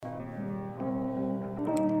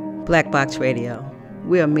Black Box Radio.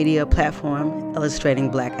 We're a media platform illustrating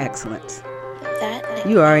Black excellence.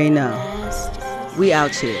 You already know. We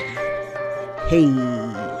out here. Hey.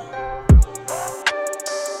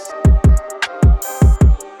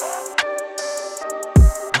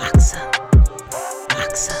 Box up.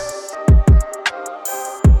 Box up.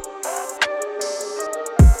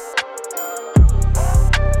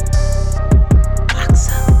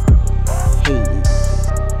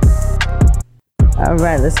 All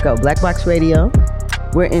right, let's go. Black Box Radio.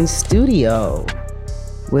 We're in studio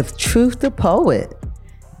with Truth the Poet.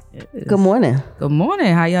 Yes. Good morning. Good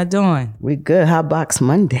morning. How y'all doing? We good. Hot Box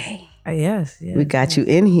Monday. Yes. We got you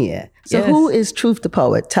in here. So Yes. Who is Truth the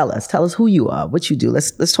Poet? Tell us who you are, what you do.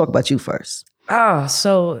 Let's talk about you first.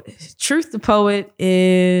 So Truth the Poet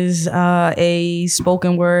is a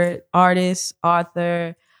spoken word artist,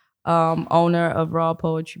 author, owner of Raw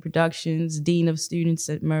Poetry Productions, dean of students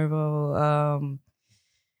at Mervo.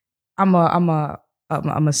 I'm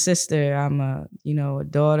a sister. I'm a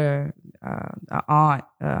daughter, an aunt.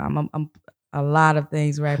 I'm a lot of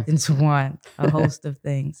things wrapped into one. A host of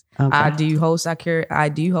things. Okay. I do host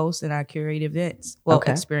and I curate events. Well,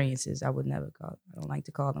 Okay. experiences. I would never call them. I don't like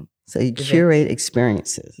to call them. So you events. curate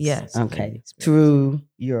experiences. Yes. Okay. curate experiences. Through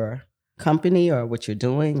your company or what you're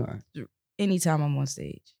doing or? Anytime I'm on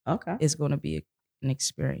stage, Okay. it's going to be an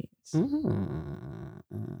experience.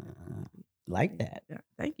 Like that. Yeah,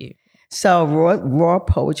 thank you. So Raw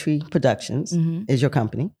Poetry Productions is your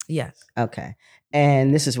company. Yes. Okay.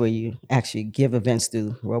 And this is where you actually give events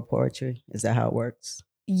through Raw Poetry. Is that how it works?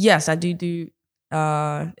 Yes, I do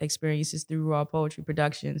experiences through Raw Poetry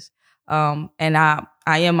Productions. And I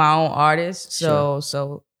am my own artist.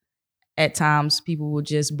 So at times people will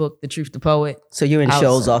just book the Truth the Poet. So you're in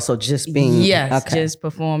shows also just being... Yes, okay. just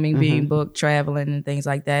performing, being booked, traveling and things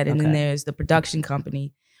like that. And then there's the production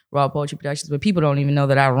company, Raw Poetry Productions, but people don't even know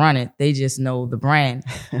that I run it. They just know the brand,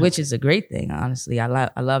 which is a great thing, honestly. I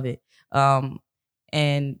love it.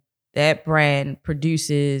 And that brand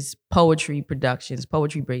produces poetry productions,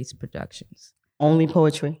 poetry-based productions. Only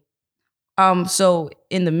poetry? So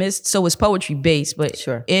in the midst, so it's poetry based, but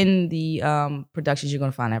Sure. in the productions, you're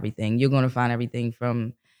going to find everything. You're going to find everything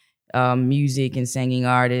from music and singing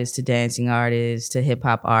artists to dancing artists to hip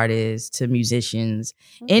hop artists to musicians.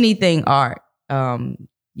 Anything art,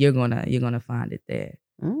 you're gonna find it there.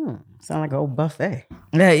 Sound like an old buffet.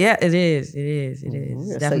 Yeah, it is. Ooh, It's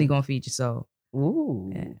so definitely gonna feed your soul.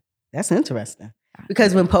 Ooh, Yeah. That's interesting.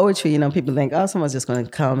 Because when poetry, people think, oh, someone's just going to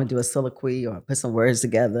come and do a soliloquy or put some words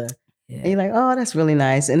together. Yeah. And you're like, oh, that's really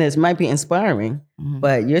nice. And it might be inspiring,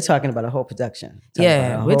 but you're talking about a whole production.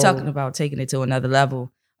 We're talking about taking it to another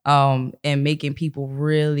level and making people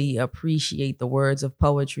really appreciate the words of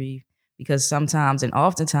poetry, because sometimes and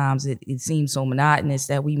oftentimes it seems so monotonous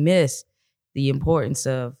that we miss the importance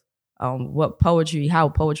of how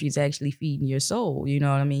poetry is actually feeding your soul. You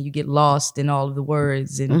know what I mean? You get lost in all of the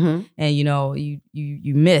words and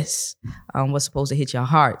you miss what's supposed to hit your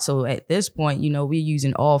heart. So at this point, we're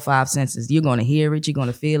using all five senses. You're going to hear it, you're going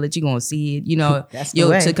to feel it, you're going to see it, That's the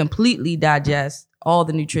way. to completely digest all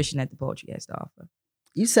the nutrition that the poetry has to offer.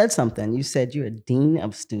 You said something. You said you're a dean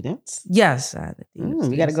of students. Yes.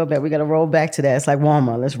 We got to go back. We got to roll back to that. It's like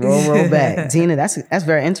Walmart. Let's roll back. Dean, that's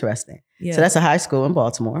very interesting. Yeah. So that's a high school in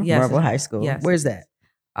Baltimore, Yes. Marlboro High School. Yes. Where's that?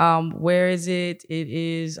 Where is it? It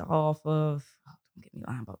is off of, don't get me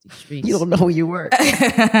lying about these streets. You don't know where you work.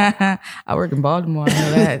 I work in Baltimore. I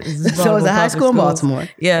know that. So it's a high school in Baltimore.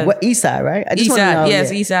 Yeah. What, East Side, right? I just East wanna side. know,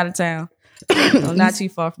 Yes, yeah. east side of town. Not too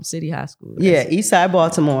far from City High School. Yeah, East Side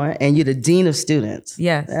Baltimore, and you're the dean of students.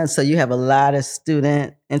 Yes. And so you have a lot of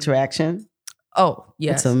student interaction. Oh,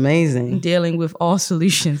 yes. It's amazing. Dealing with all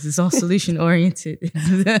solutions. It's all solution oriented.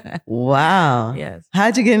 Wow. Yes.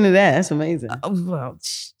 How'd you get into that? That's amazing.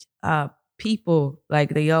 People, like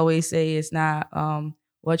they always say, it's not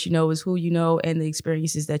what you know is who you know, and the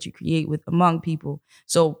experiences that you create with among people.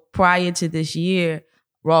 So prior to this year,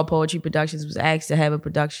 Raw Poetry Productions was asked to have a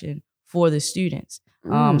production for the students.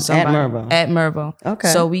 At Mervo. At Mervo. Okay.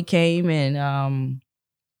 So we came and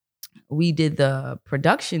we did the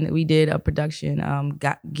production. We did a production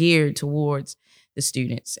got geared towards the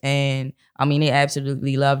students. And I mean, they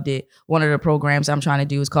absolutely loved it. One of the programs I'm trying to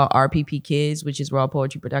do is called RPP Kids, which is Raw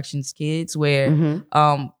Poetry Productions Kids, where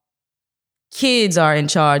kids are in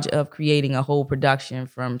charge of creating a whole production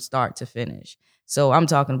from start to finish. So I'm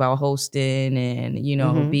talking about hosting and,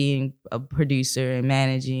 being a producer and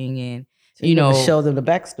managing and, So show them the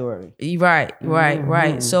backstory.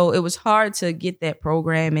 Right. So it was hard to get that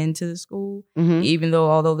program into the school,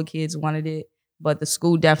 although the kids wanted it. But the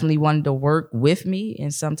school definitely wanted to work with me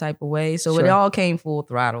in some type of way. So it all came full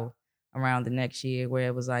throttle around the next year where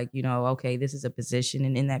it was like, okay, this is a position.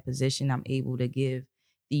 And in that position, I'm able to give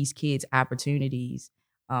these kids opportunities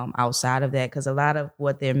outside of that. Because a lot of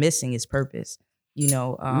what they're missing is purpose.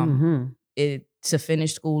 To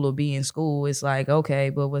finish school or be in school, it's like, okay,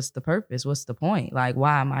 but what's the purpose? What's the point? Like,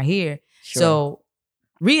 why am I here? Sure. So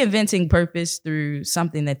reinventing purpose through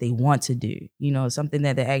something that they want to do, something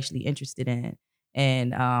that they're actually interested in.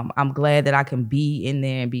 And I'm glad that I can be in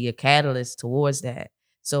there and be a catalyst towards that.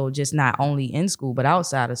 So just not only in school, but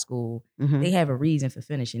outside of school, they have a reason for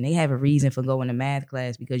finishing. They have a reason for going to math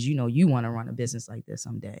class because, you want to run a business like this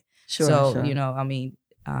someday. Sure. So,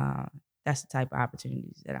 that's the type of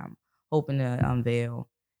opportunities that I'm hoping to unveil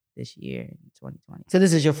this year in 2020. So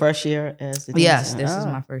this is your first year as the Yes, this is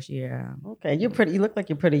my first year. Okay, you look like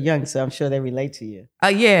you're pretty young, so I'm sure they relate to you.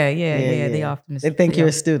 Yeah. They often they think you're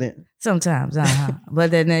a student. Sometimes,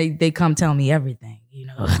 but then they come tell me everything,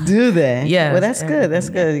 Do they? Yeah. Well, that's good. That's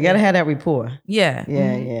good. You got to have that rapport. Yeah.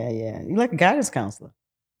 Yeah. You're like a guidance counselor.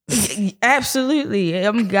 Absolutely.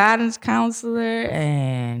 I'm a guidance counselor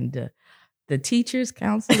and the teachers,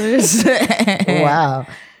 counselors. Wow.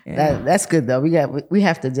 Yeah. That's good though. We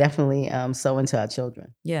have to definitely sow into our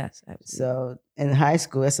children. Yes, absolutely. So in high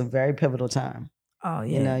school, it's a very pivotal time. Oh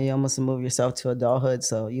yeah. You almost move yourself to adulthood,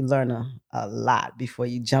 so you learn a lot before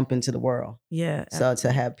you jump into the world. Yeah. So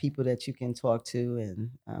to have people that you can talk to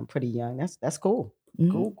and pretty young, that's cool.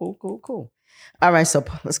 Mm-hmm. Cool. All right, so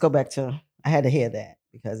let's go back to. I had to hear that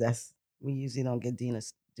because we usually don't get dean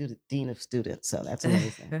of students, so that's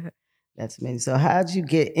amazing. That's amazing. So how did you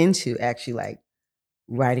get into actually like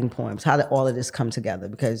writing poems? How did all of this come together?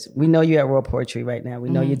 Because we know you're at World Poetry right now. We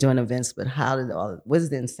know you're doing events, but what is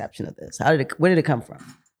the inception of this? Where did it come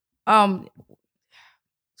from?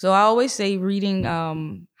 So I always say reading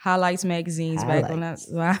Highlights magazines back when I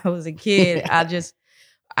was a kid.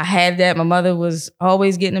 I had that. My mother was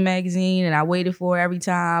always getting a magazine and I waited for it every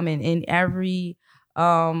time. And in every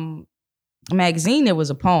magazine, there was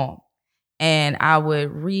a poem. And I would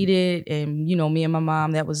read it, and me and my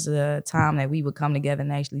mom, that was the time that we would come together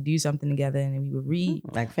and actually do something together, and then we would read.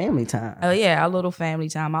 Like family time. Oh yeah, our little family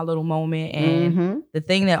time, our little moment. And the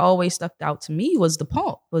thing that always stuck out to me was the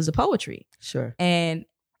poetry. Sure. And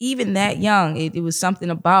even that young, it was something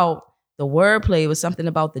about the wordplay. It was something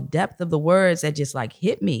about the depth of the words that just like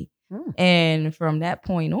hit me. And from that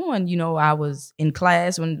point on, I was in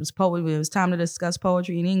class when it was time to discuss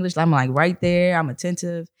poetry in English. I'm like right there. I'm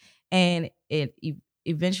attentive. And it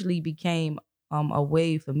eventually became a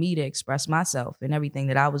way for me to express myself and everything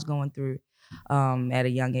that I was going through at a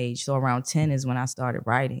young age. So around 10 is when I started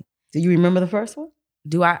writing. Do you remember the first one?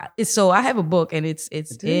 So I have a book, and it's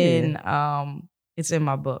in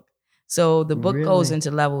my book. So the book goes into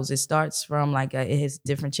levels. It starts from it has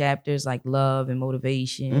different chapters like love and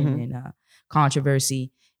motivation and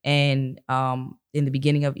controversy. And in the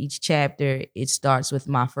beginning of each chapter, it starts with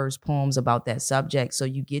my first poems about that subject. So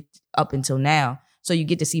you get up until now. So you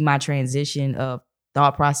get to see my transition of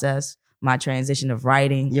thought process, my transition of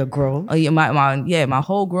writing. Your growth. Oh, yeah, my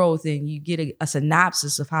whole growth. And you get a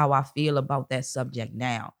synopsis of how I feel about that subject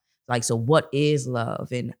now. Like, so what is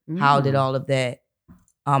love? And how did all of that,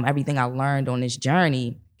 everything I learned on this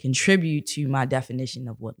journey contribute to my definition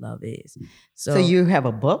of what love is? So you have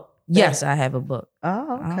a book? Yes, I have a book.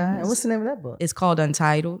 Oh, okay. What's the name of that book? It's called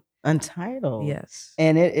Untitled. Untitled? Yes.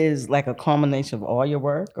 And it is like a culmination of all your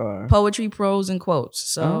work, or? Poetry, prose, and quotes.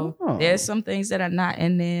 So there's some things that are not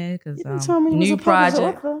in there because new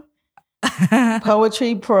project.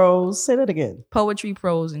 Poetry, prose. Say that again. Poetry,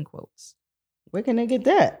 prose, and quotes. Where can they get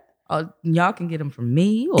that? Y'all can get them from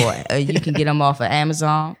me, or you can get them off of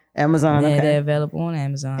Amazon. Amazon, okay. They're available on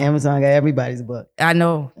Amazon. Amazon got everybody's book. I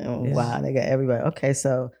know. Oh, yes. Wow, they got everybody. Okay,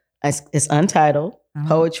 so it's Untitled,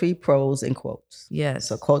 Poetry, Prose, and Quotes. Yes.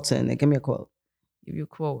 So quotes in there. Give me a quote. Give you a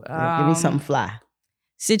quote. Give me something fly.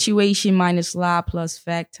 Situation minus lie plus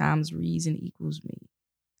fact times reason equals me.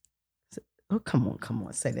 Oh, come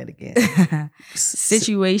on. Say that again.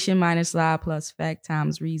 Situation minus lie plus fact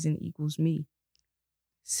times reason equals me.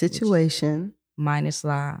 Situation minus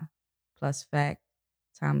lie plus fact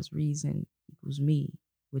times reason equals me,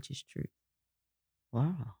 which is true.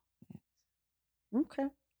 Wow. Okay.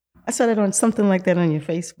 I saw that on something like that on your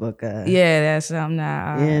Facebook. That's something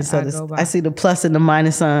I see the plus and the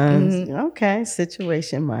minus signs. Okay.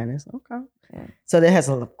 Situation minus. Okay. Yeah. So that has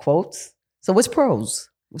a quotes. So what's prose?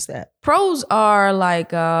 What's that? Prose are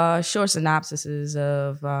like short synopsises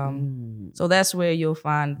of, so that's where you'll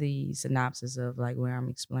find the synopsis of like where I'm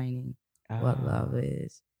explaining what love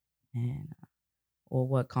is and or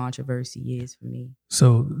what controversy is for me.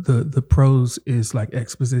 So the prose is like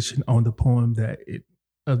exposition on the poem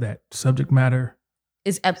of that subject matter?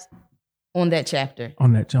 On that chapter.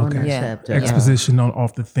 On that, On okay. that Yeah. chapter. Exposition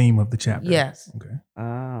off the theme of the chapter. Yes. Okay.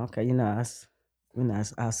 Okay. You know,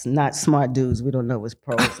 us not smart dudes. We don't know what's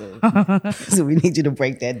prose is. So we need you to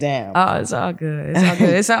break that down. Oh, it's all good. It's all good.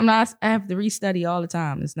 It's something I have to restudy all the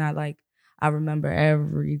time. It's not like I remember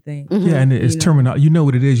everything. Yeah, and it's You know. terminology. You know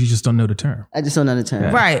what it is, you just don't know the term. I just don't know the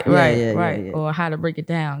term. Right, Yeah, right, yeah, right. yeah. Or how to break it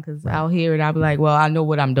down. Because I'll hear it, I'll be like, well, I know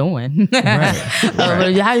what I'm doing. Right.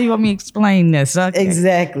 But how do you want me to explain this? Okay.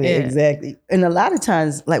 Exactly, Yeah. exactly. And a lot of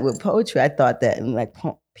times, like with poetry, I thought that and like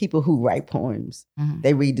people who write poems, Mhm.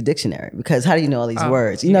 they read the dictionary because how do you know all these Oh,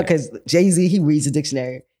 words? You know, yeah. because Jay-Z, he reads the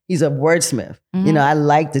dictionary. He's a wordsmith. You Mhm. know, I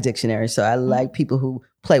like the dictionary. So I like people who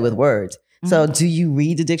play with words. So do you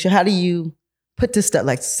read the dictionary? How do you put this stuff,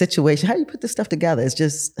 like situation, how do you put this stuff together? It's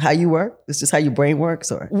just how you work? It's just how your brain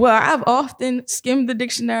works? Or Well, I've often skimmed the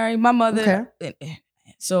dictionary. My mother,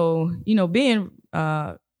 so, being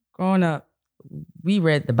growing up, we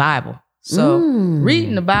read the Bible. So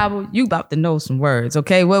reading the Bible, you about to know some words.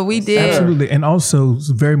 Okay, what we did. Absolutely. And also,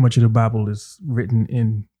 very much of the Bible is written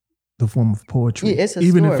in the form of poetry. Yeah, it's a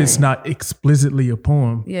Even if story. it's not explicitly a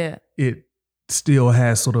poem, Yeah. it still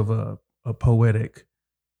has sort of a poetic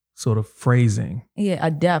sort of phrasing. Yeah,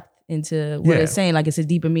 a depth into what Yeah. it's saying. Like it's a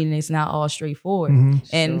deeper meaning. It's not all straightforward. Mhm.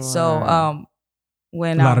 And Sure. so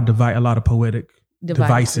when A lot of poetic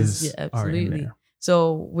devices yeah, are in absolutely. there.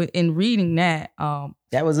 So in reading that,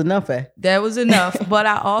 that was enough, eh? that was enough. But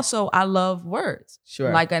I love words.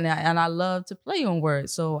 Sure. Like and I love to play on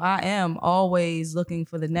words. So I am always looking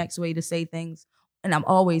for the next way to say things, and I'm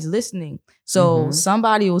always listening. So Mhm.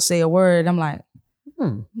 somebody will say a word, I'm like,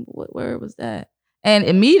 what word was that? And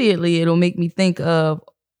immediately it'll make me think of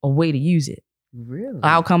a way to use it. Really?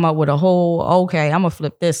 I'll come up with a whole, okay, I'm gonna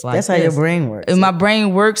flip this like That's how this. your brain works. And my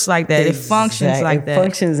brain works like that. It functions Exact- like it that.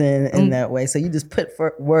 functions in Mm. that way. So you just put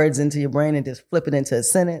words into your brain and just flip it into a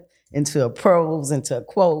sentence, into a prose, into a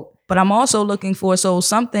quote. But I'm also looking for, so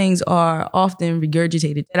some things are often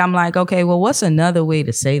regurgitated. And I'm like, okay, well, what's another way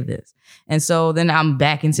to say this? And so then I'm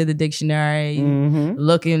back into the dictionary, Mm-hmm.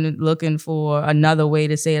 looking for another way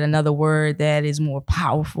to say it, another word that is more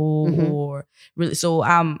powerful Mhm. or really. So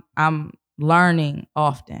I'm learning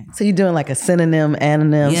often. So you're doing like a synonym,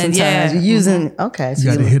 anonym. Yeah, Sometimes yeah. you're using. Okay, so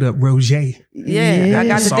You got to hit up Roger. Yeah, I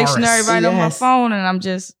got the Thesaurus. dictionary right on my Yes. phone, and I'm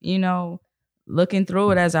just, looking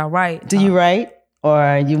through it as I write. Do you write, or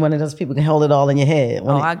are you one of those people who can hold it all in your head?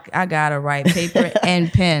 Oh, I gotta write paper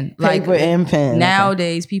and pen. Paper and pen.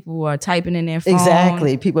 Nowadays, people are typing in their phone.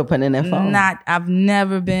 Exactly. People are putting in their phone. I've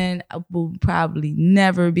never been. I will probably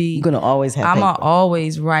never be. You're gonna always have. I'm paper. gonna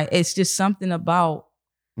always write. It's just something about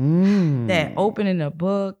Mm. that opening a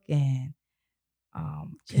book and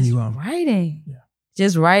Can just you, writing. yeah.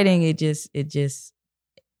 Just writing. It just.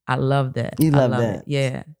 I love that. You love I that. it.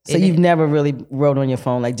 Yeah. So you've never really wrote on your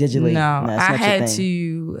phone like digitally. No, That's I not your had thing.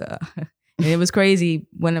 to. And it was crazy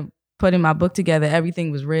when I putting my book together.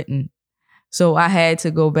 Everything was written, so I had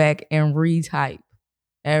to go back and retype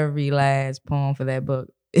every last poem for that book.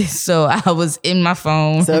 So I was in my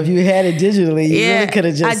phone. So if you had it digitally, you really could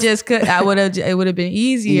have just. I just could. I would have. It would have been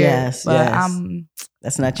easier. Yes, but yes.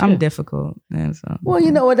 That's not you. I'm difficult. And so. Well, you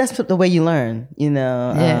know what? That's the way you learn.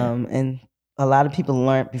 Yeah. And a lot of people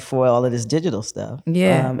learned before all of this digital stuff.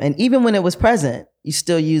 Yeah. And even when it was present, you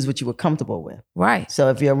still use what you were comfortable with. Right. So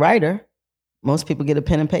if you're a writer, most people get a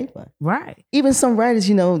pen and paper. Right. Even some writers,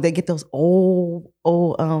 they get those old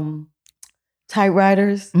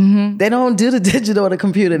typewriters. Mm-hmm. They don't do the digital or the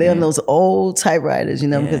computer. They're on Yeah. those old typewriters,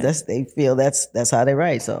 Yeah. because they feel that's how they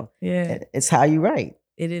write. So Yeah. it's how you write.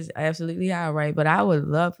 It is absolutely how I write, but I would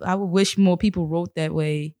wish more people wrote that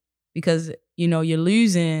way because, you're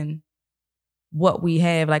losing what we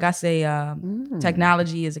have. Like I say,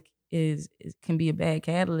 technology can be a bad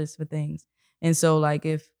catalyst for things. And so like,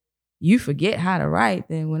 if you forget how to write,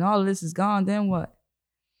 then when all of this is gone, then what?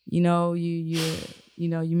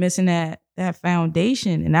 You're missing that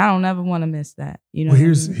foundation, and I don't ever want to miss that. Well,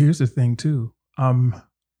 here's the thing too.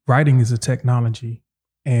 Writing is a technology,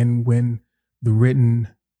 and when the written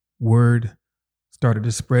word started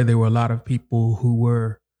to spread, there were a lot of people who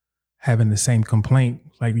were having the same complaint.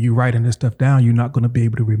 Like, you writing this stuff down, you're not going to be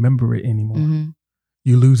able to remember it anymore. Mm-hmm.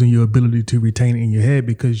 You're losing your ability to retain it in your head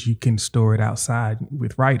because you can store it outside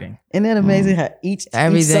with writing. Isn't that amazing how each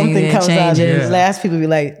Everything something that comes out changes. and last people be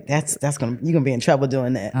like, you're gonna be in trouble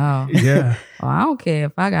doing that. Oh. Yeah. Well, I don't care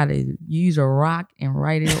if I got to use a rock and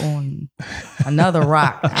write it on another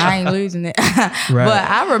rock. I ain't losing it. Right. But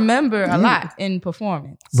I remember a lot in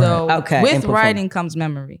performing. So Right. Okay, in with performing. writing comes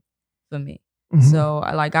memory for me. Mhm. So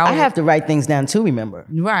I have to write things down too, remember.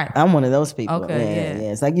 Right. I'm one of those people. Okay,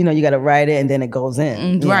 yeah. It's like, you got to write it and then it goes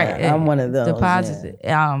in. Right. I'm one of those. Deposits it.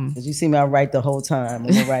 Because you see me, I write the whole time.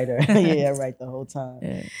 I'm a writer. I write the whole time.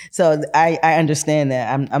 Yeah. So I understand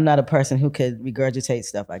that. I'm not a person who could regurgitate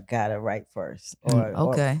stuff. I got to write first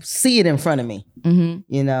or see it in front of me,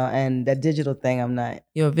 and that digital thing, I'm not.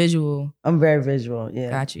 You're a visual. I'm very visual. Yeah.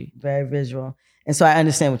 Got you. Very visual. And so I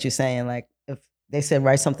understand what you're saying. Like if they said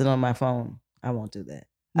write something on my phone, I won't do that.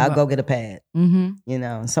 I'll go get a pad.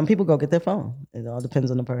 Some people go get their phone. It all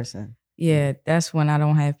depends on the person. Yeah, that's when I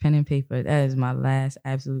don't have pen and paper. That is my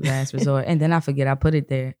absolute last resort. And then I forget I put it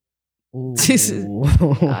there. Ooh.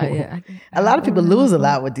 A lot of people lose a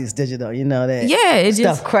lot with these digital, that it's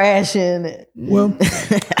stuff just crashing. Well,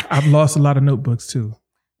 I've lost a lot of notebooks too.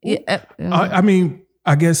 Yeah, I mean,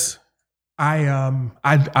 I guess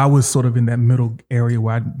I was sort of in that middle area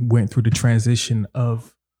where I went through the transition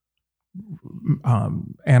of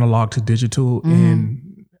analog to digital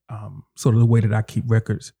and sort of the way that I keep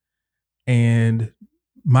records. And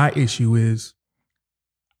my issue is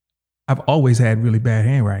I've always had really bad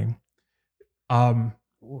handwriting.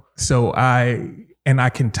 So I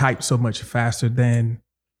can type so much faster than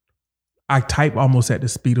I type almost at the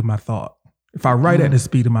speed of my thought. If I write at the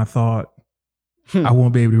speed of my thought, I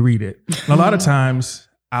won't be able to read it. And a lot of times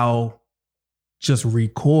I'll just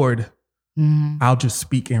record. I'll just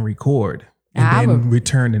speak and record and then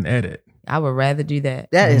return and edit. I would rather do that.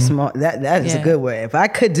 That is smart. That is a good way. If I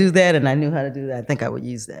could do that and I knew how to do that, I think I would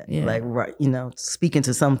use that. Yeah. Like, speaking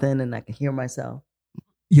to something and I can hear myself.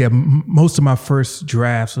 Yeah, most of my first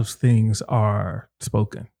drafts of things are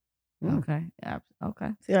spoken. Okay. Yeah. Okay.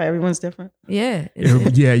 See how everyone's different? Yeah.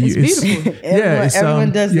 It's beautiful.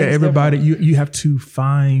 Everyone does. Yeah, everybody. You have to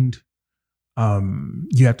find.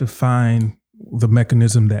 You have to find the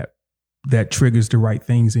mechanism that triggers the right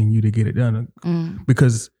things in you to get it done.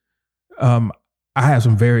 Because I have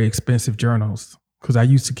some very expensive journals because I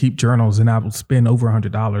used to keep journals and I would spend over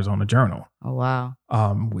 $100 on a journal. Oh wow!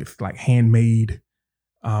 With like handmade.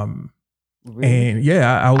 Really? And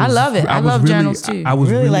yeah, I love it. I love journals too. I was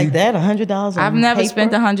really like that. $100. I've never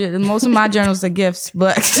spent $100. Most of my journals are gifts,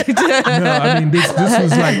 but no, I mean this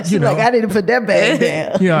was like like I didn't put that bag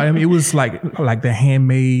down. Yeah, I mean it was like the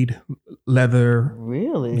handmade leather.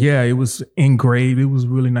 Really? Yeah, it was engraved. It was a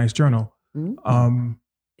really nice journal.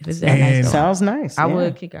 If it's that nice, sounds nice. I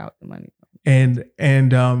would kick out the money. And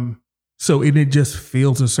so it just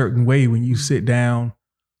feels a certain way when you sit down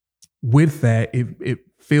with that. It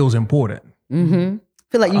feels important. Feel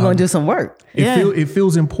like you're gonna do some work. It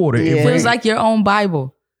feels important. It feels like your own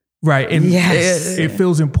Bible. Right. And it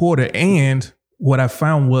feels important. And what I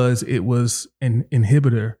found was it was an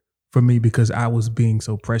inhibitor for me because I was being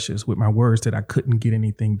so precious with my words that I couldn't get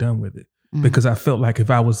anything done with it. Because I felt like if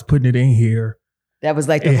I was putting it in here, that was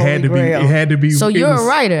like the Holy Grail. It had to be. So you're a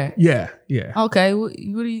writer. Yeah. Okay.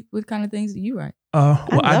 What kind of things do you write?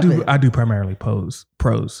 I do primarily prose.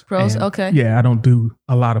 Okay. Yeah, I don't do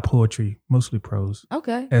a lot of poetry, mostly prose.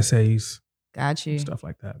 Okay. Essays. Got you. Stuff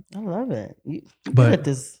like that. I love it. You're good at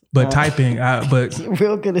this. Typing, you're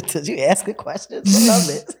real good at this. You asking questions. I love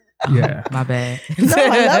it. Yeah. My bad. No,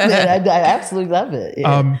 I love it. I absolutely love it.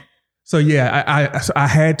 Yeah. So yeah, I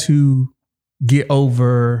had to get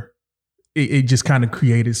over. It just kind of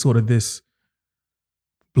created sort of this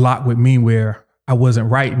block with me where I wasn't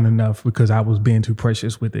writing enough because I was being too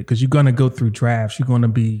precious with it. Because you're gonna go through drafts, you're gonna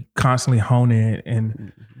be constantly honing it,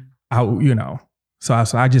 and So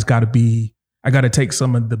I just got to I got to take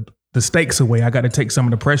some of the stakes away. I got to take some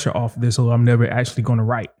of the pressure off of this, so I'm never actually going to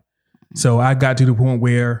write. So I got to the point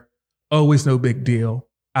where, it's no big deal.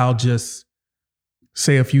 I'll just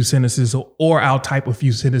say a few sentences, or I'll type a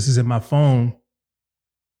few sentences in my phone.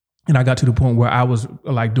 And I got to the point where I was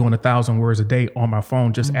like doing 1,000 words a day on my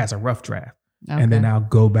phone just as a rough draft. Okay. And then I'll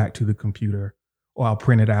go back to the computer, or I'll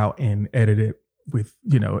print it out and edit it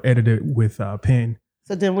with pen.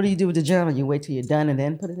 So then what do you do with the journal? You wait till you're done and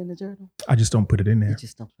then put it in the journal? I just don't put it in there. You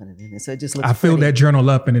just don't put it in there. So it just looks I filled that journal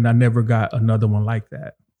up and then I never got another one like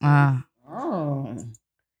that. Oh.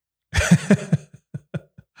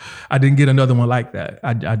 I didn't get another one like that.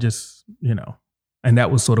 I just, and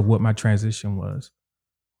that was sort of what my transition was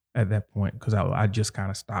at that point, because I just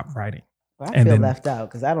kind of stopped writing. Well, I feel left out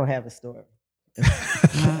because I don't have a story.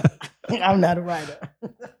 I'm not a writer.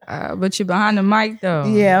 But you're behind the mic though.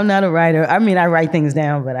 Yeah, I'm not a writer. I mean, I write things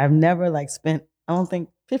down, but I've never spent, I don't think,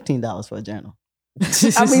 $15 for a journal.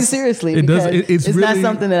 I mean, seriously, It does. because it's really, not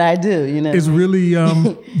something that I do. You know, It's really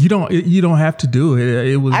you don't have to do it.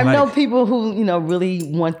 It was. I like, know people who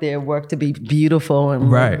really want their work to be beautiful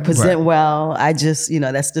and present well. I just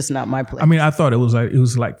that's just not my place. I mean, I thought it was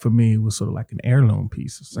like for me, it was sort of like an heirloom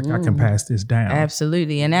piece. It's like I can pass this down.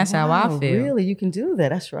 Absolutely, and that's how I feel. Really, you can do that.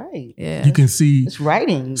 That's right. Yeah, you can see it's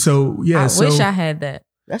writing. So yeah, I wish I had that.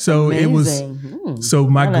 That's so amazing. It was. So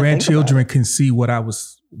my grandchildren can see what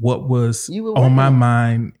was on my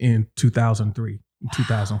mind in 2003,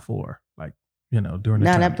 2004, like during the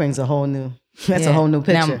now time. that brings a whole new. That's a whole new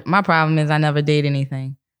picture. Now, my problem is I never did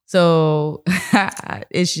anything, so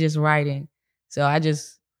it's just writing. So I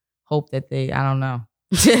just hope that they, I don't know,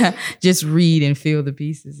 just read and feel the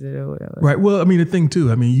pieces or whatever. Right. Well, I mean, the thing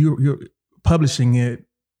too. I mean, you're publishing it.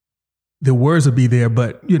 The words will be there,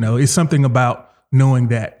 but it's something about knowing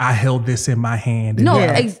that I held this in my hand. No,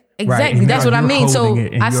 exactly. Right. That's what I mean. So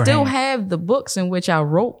I still have the books in which I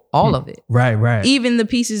wrote all of it. Right. Even the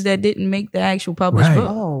pieces that didn't make the actual published book.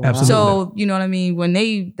 Oh, absolutely. So you know what I mean? When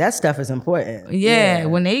that stuff is important. Yeah,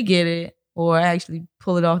 when they get it or actually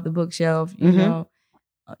pull it off the bookshelf, you know,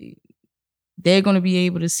 they're going to be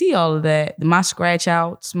able to see all of that. My scratch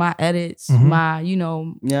outs, my edits, my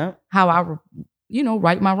how I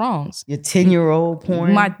right my wrongs. Your 10-year-old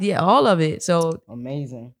porn. All of it. So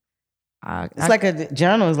amazing. It's like a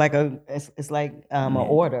journal is like it's like an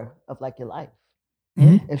order of like your life.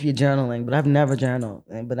 If you're journaling, but I've never journaled,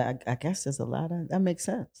 but I guess there's a lot of that makes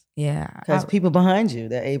sense. Yeah, because people behind you,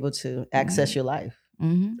 they're able to access your life.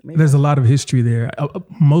 There's a lot of history there.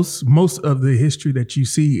 Most of the history that you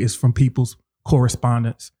see is from people's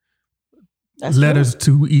correspondence, letters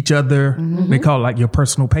to each other. They call it like your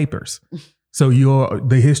personal papers. So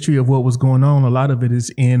the history of what was going on, a lot of it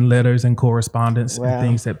is in letters and correspondence and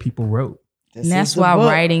things that people wrote. And that's why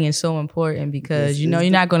writing is so important because you're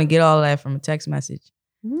not going to get all that from a text message.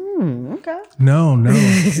 Okay. No.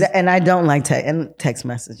 And I don't like text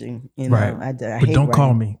messaging. Right. I but hate don't writing.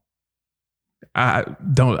 call me. I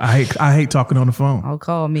hate talking on the phone. Oh,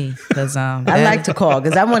 call me because I like to call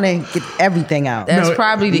because I want to get everything out. That's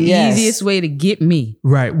probably the easiest way to get me.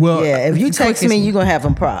 Right. Well, if you text me, you're gonna have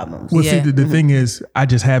some problems. Well, see, the thing is, I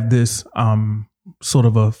just have this sort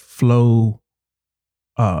of a flow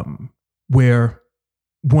where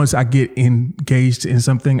once I get engaged in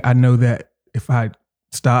something, I know that if I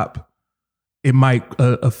stop, it might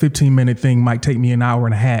a 15-minute thing might take me an hour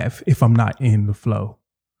and a half if I'm not in the flow.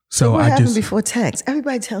 So what happened before text?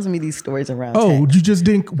 Everybody tells me these stories around text. Oh, you just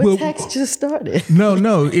didn't. But text just started.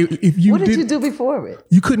 No. If you what did you do before it?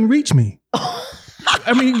 You couldn't reach me.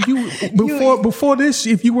 I mean, before this,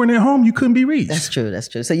 if you weren't at home, you couldn't be reached. That's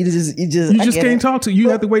true. So you just can't talk to. You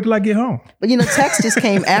have to wait till I get home. But text just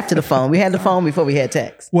came after the phone. We had the phone before we had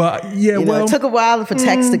text. Well, yeah. It took a while for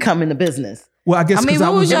text to come into business. Well, I guess it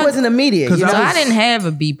wasn't immediate. I didn't have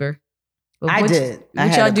a beeper. I did.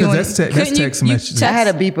 What y'all doing? That's text messages. I had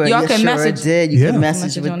a beeper. Y'all can message. You could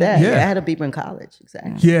message with that. Yeah, I had a beeper in college.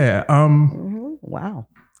 Exactly. Yeah. Wow.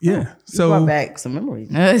 Yeah. So brought back some memories.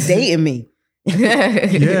 Dating me.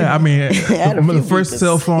 Yeah. I mean, the first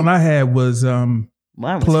cell phone I had was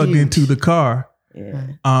plugged into the car.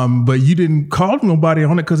 Yeah. But you didn't call nobody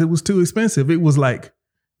on it because it was too expensive. It was like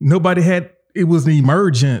nobody had. It was an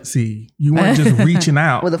emergency. You weren't just reaching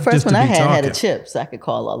out. Well, the first one I had a chip, so I could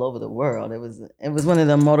call all over the world. It was one of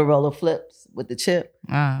the Motorola flips with the chip.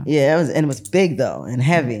 Yeah, it was big though and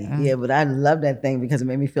heavy. Yeah, but I loved that thing because it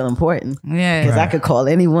made me feel important. Yeah, because I could call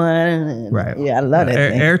anyone. Right. Yeah, I love that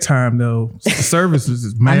thing. Airtime though, services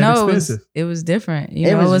is mad expensive. It was different.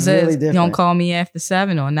 It was really different. You don't call me after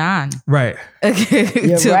 7 or 9. Right.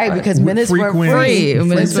 You're right because minutes were free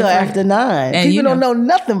until after 9. And people don't know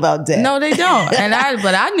nothing about that. No, they don't.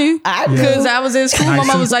 But I knew because I was in school. My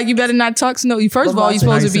mom was like, "You better not talk to no. First of all, you're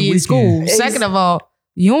supposed to be in school. Second of all,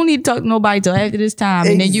 you don't need to talk to nobody till after this time,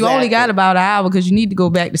 and then you only got about an hour because you need to go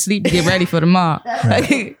back to sleep to get ready for tomorrow."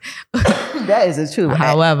 That is the truth.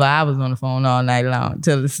 However, I was on the phone all night long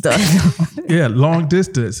till it started. Yeah, long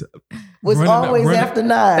distance was always after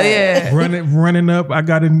 9. Yeah, running up. I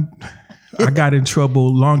got in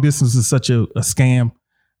trouble. Long distance is such a scam.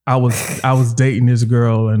 I was dating this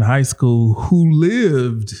girl in high school who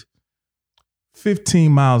lived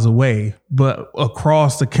 15 miles away, but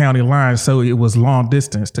across the county line. So it was long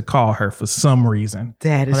distance to call her for some reason.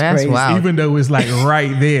 That is crazy. Wild. Even though it's like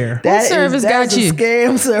right there. What service got you?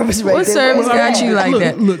 Scam service right what there. What service got you like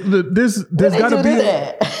that? Look, there's got to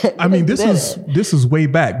be. I mean, this is way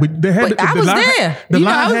back, but they had. I was there. The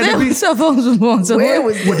line had to be. Cell phones was born. So where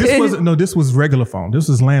was this was regular phone. This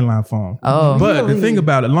was landline phone. Oh, but the thing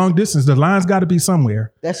about it, long distance, the lines got to be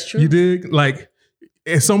somewhere. That's true. You dig? Like,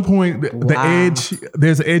 at some point, the edge,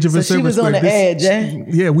 there's an edge of a So she was on the edge, eh?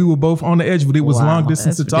 Yeah, we were both on the edge, but it was long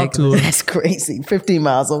distance to talk to her. That's crazy. 15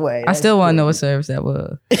 miles away. I still want to know what service that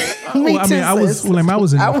was. I was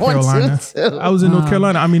in North Carolina. I was in North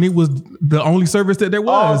Carolina. I mean, it was the only service that there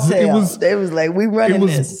was. They was like, we running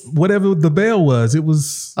this. Whatever the bell was. It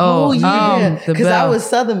was. Oh yeah, because I was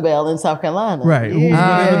Southern Bell in South Carolina. Right.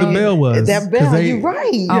 Whatever the bell was. That bell, you're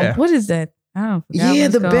right. Yeah. What is that? I don't forget. Yeah,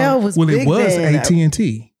 the bell was well, big it was then.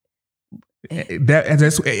 AT&T.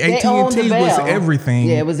 That's AT&T was everything.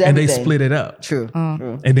 Yeah, it was everything. And they split it up. True.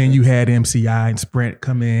 And then you had MCI and Sprint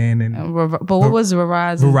come in, and but what was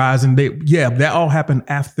Verizon? Verizon, that all happened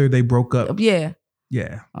after they broke up. Yeah.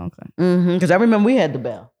 Okay. Because I remember we had the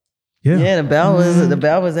bell. Yeah, the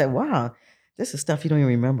bell was at wow. This is stuff you don't even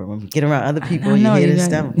remember when you get around other people. You hear this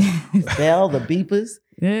stuff. The bell, the beepers.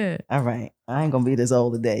 Yeah. All right. I ain't gonna be this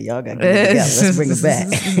old today. Y'all gotta get it together. Let's bring it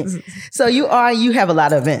back. So you have a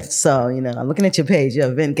lot of events. So, I'm looking at your page.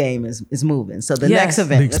 Your event game is moving. So the next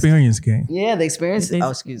event. The experience game. Yeah, the experience.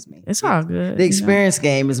 Excuse me. It's all good. The experience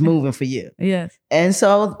game is moving for you. Yes. And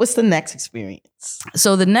so what's the next experience?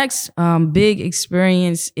 So the next big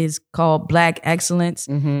experience is called Black Excellence,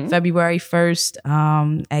 February 1st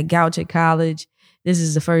at Goucher College. This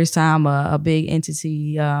is the first time a big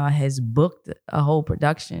entity has booked a whole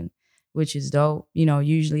production, which is dope.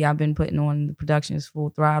 Usually I've been putting on the productions full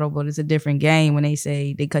throttle, but it's a different game when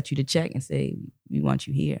they cut you the check and say, we want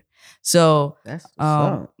you here. So that's what's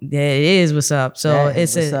up. Yeah, it is what's up. So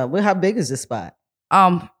it's Well, how big is this spot?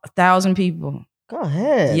 1,000 people. Go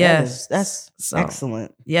ahead. Yes. That's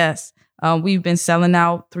excellent. Yes. We've been selling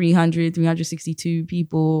out 362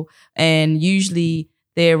 people, and usually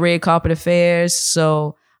they're red carpet affairs.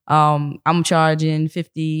 So I'm charging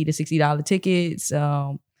 $50 to $60 tickets.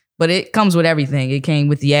 But it comes with everything. It came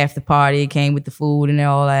with the after party. It came with the food and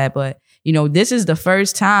all that. But, this is the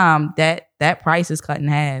first time that price is cut in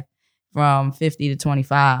half from 50 to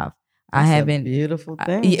 25. That's a beautiful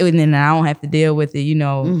thing. And then I don't have to deal with it.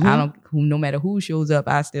 No matter who shows up,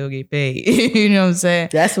 I still get paid. You know what I'm saying?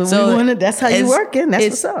 That's what we wanted. That's how you working. That's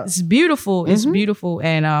what's up. It's beautiful. It's beautiful.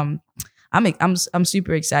 And I'm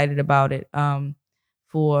super excited about it.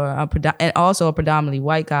 For and also a predominantly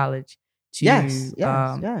white college to yes.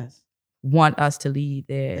 want us to lead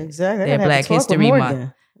their Black History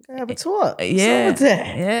Month. Have a talk.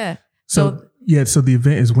 Yeah. So the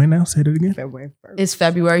event is when now? Say that again. February 1st. It's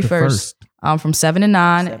February 1st. From 7 to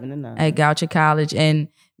 9 at Goucher College. And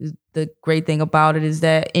the great thing about it is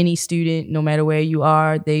that any student, no matter where you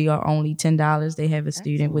are, they are only $10. They have a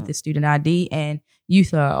student with a student ID, and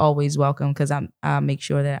youth are always welcome because I make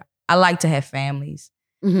sure that I like to have families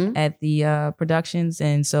at the productions,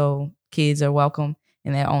 and so kids are welcome,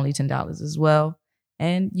 and they're only $10 as well.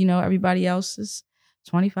 And everybody else is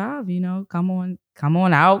 $25. Come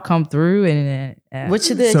on out, come through, and what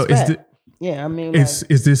should they expect?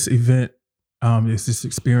 Is this event, is this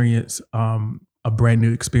experience a brand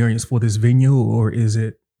new experience for this venue, or is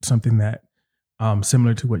it something that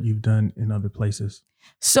similar to what you've done in other places?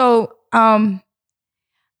 So, in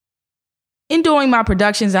doing my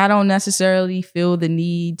productions, I don't necessarily feel the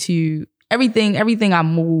need to everything I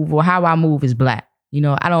move or how I move is Black.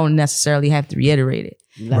 I don't necessarily have to reiterate it.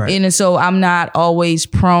 Right. And so I'm not always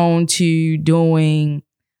prone to doing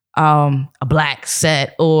a Black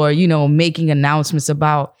set or, making announcements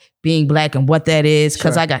about being Black and what that is.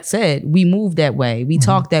 Because like I said, we move that way. We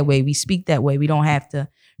talk that way. We speak that way. We don't have to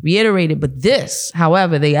reiterate it. But this,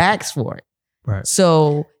 however, they ask for it. Right.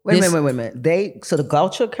 So wait a minute. So the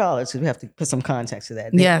Goucher College, we have to put some context to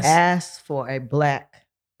that. They asked for a Black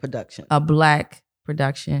production. A Black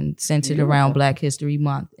production centered around Black History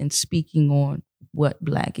Month and speaking on what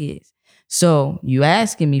Black is. So you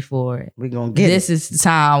asking me for it. We're going to get this is the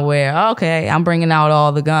time where, okay, I'm bringing out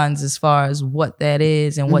all the guns as far as what that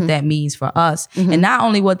is and what that means for us. And not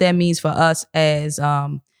only what that means for us as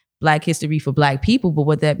Black history for Black people, but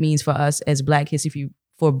what that means for us as Black history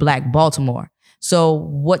for Black Baltimore. So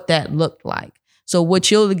what that looked like. So what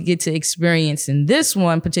you'll get to experience in this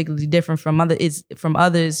one, particularly different from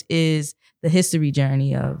others, is the history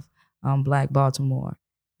journey of Black Baltimore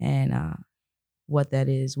and what that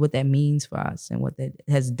is, what that means for us, and what that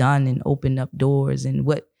has done and opened up doors, and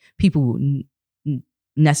what people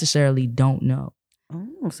necessarily don't know.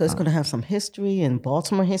 Oh, so it's going to have some history and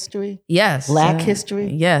Baltimore history? Yes. Black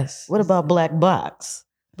history? Yes. What about Black Box?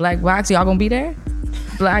 Black Box, y'all gonna be there?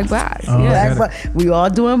 Black Box, we all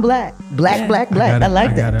doing black. Black. I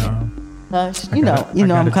like that. I'm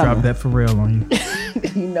coming. Drop that for real on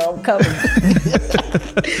you. I'm coming.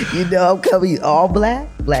 I'm coming. All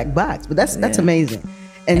black Box. But that's amazing.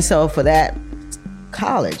 And so for that,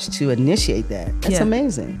 college to initiate that. That's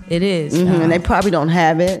amazing. It is. And they probably don't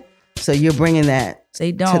have it. So you're bringing that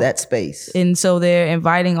they don't. to that space. And so they're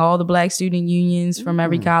inviting all the Black student unions from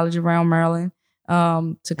every college around Maryland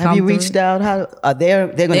to come. Have you reached out? How are they're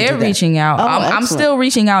going to do that? They're reaching out. I'm still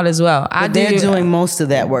reaching out as well. They're doing most of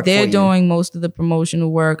that work. They're doing most of the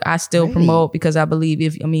promotional work. I still promote because I believe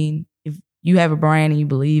if you have a brand and you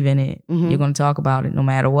believe in it, you're going to talk about it no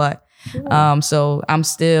matter what. Sure. So I'm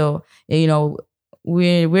still,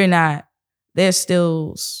 we're not. There's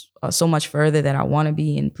still so much further that I want to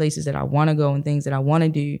be in, places that I want to go and things that I want to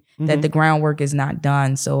do, that the groundwork is not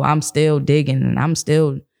done. So I'm still digging and I'm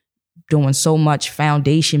still doing so much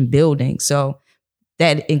foundation building. So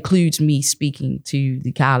that includes me speaking to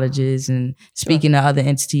the colleges and speaking to other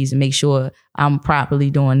entities and make sure I'm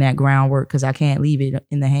properly doing that groundwork, because I can't leave it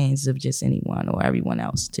in the hands of just anyone or everyone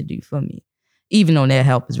else to do for me, even though their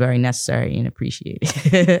help is very necessary and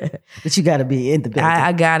appreciated. But you got to be in the building.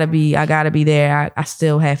 I gotta be there. I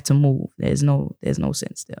still have to move. There's no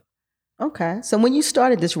sense still. Okay. So when you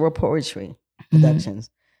started this Raw Poetry Productions,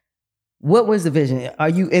 what was the vision? Are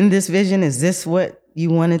you in this vision? Is this what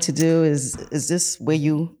you wanted to do? Is this where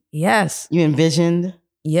you envisioned?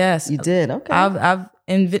 Yes. You did. Okay. I've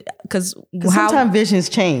because sometimes visions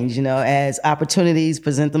change, as opportunities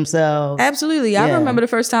present themselves. Absolutely. Yeah. I remember the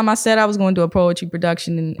first time I said I was going to do a poetry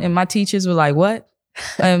production, and my teachers were like, "What?"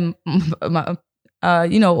 Or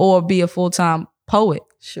be a full-time poet.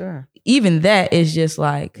 Sure. Even that is just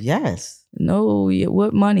like, yes. No,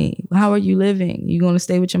 what money? How are you living? You going to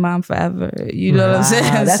stay with your mom forever? You know what I'm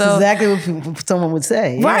saying? That's exactly what someone would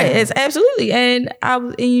say. Yeah. Right. It's absolutely. And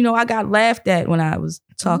I got laughed at when I was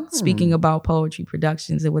speaking about poetry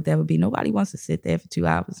productions and what that would be. Nobody wants to sit there for 2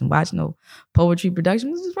 hours and watch no poetry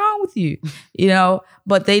production. What's wrong with you?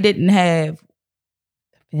 But they didn't have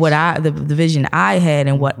what the vision I had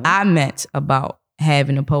and what I meant about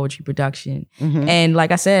having a poetry production. And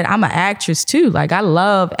like I said, I'm an actress too. Like I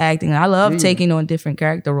love acting. I love taking on different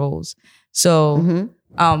character roles. So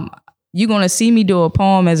you're going to see me do a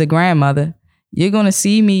poem as a grandmother. You're going to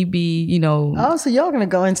see me be, Oh, so y'all going to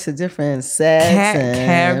go into different sets and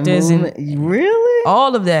characters and really?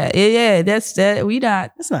 All of that. Yeah, that's that.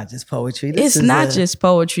 It's not just poetry. It's not just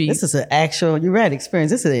poetry. This is an actual, you're right,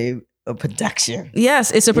 experience. This is a production.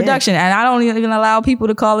 Yes, it's a production. And I don't even allow people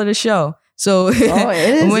to call it a show. So it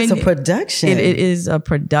is. It's a production. It is a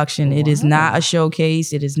production. Wow. It is not a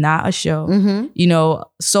showcase. It is not a show.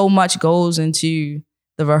 So much goes into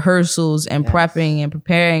the rehearsals and prepping and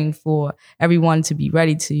preparing for everyone to be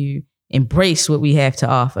ready to embrace what we have to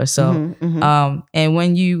offer. So, and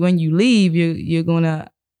when you leave, you're gonna.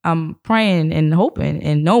 I'm praying and hoping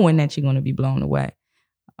and knowing that you're gonna be blown away,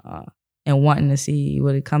 and wanting to see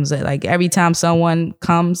what it comes at. Like every time someone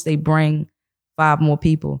comes, they bring 5 more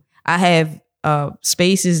people. I have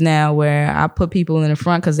spaces now where I put people in the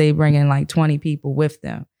front because they bring in like 20 people with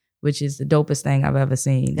them, which is the dopest thing I've ever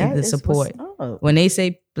seen. The support. When they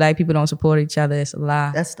say Black people don't support each other, it's a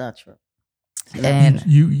lie. That's not true. And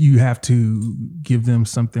you have to give them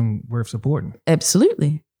something worth supporting.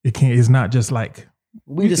 Absolutely. It's not just like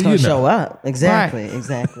we just gonna show up. Exactly.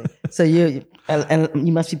 So you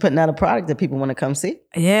must be putting out a product that people want to come see.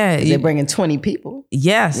 Yeah. They're bringing 20 people.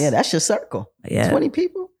 Yes. Yeah, that's your circle. Yeah. 20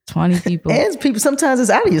 people. 20 people. And people, sometimes it's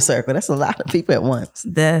out of your circle. That's a lot of people at once.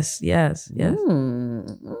 Yes.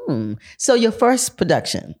 So your first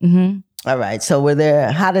production. All right. So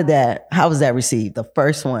how was that received? The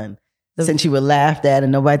first one, since you were laughed at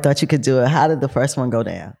and nobody thought you could do it, how did the first one go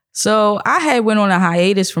down? So I had went on a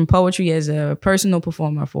hiatus from poetry as a personal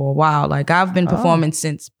performer for a while. Like I've been performing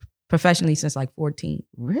professionally since like 14.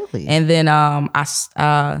 Really? And then I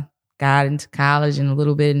got into college and a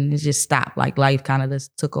little bit and it just stopped. Like life kind of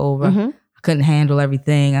just took over. I couldn't handle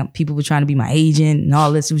everything. People were trying to be my agent and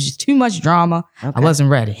all this. It was just too much drama. Okay. I wasn't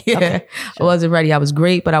ready. Okay. Sure. I wasn't ready. I was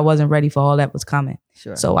great, but I wasn't ready for all that was coming.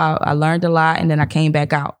 Sure. So I learned a lot and then I came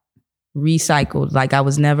back out, recycled. Like I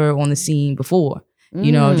was never on the scene before,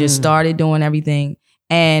 just started doing everything.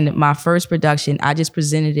 And my first production, I just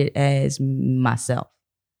presented it as myself.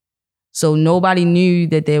 So nobody knew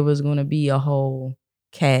that there was going to be a whole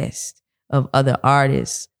cast of other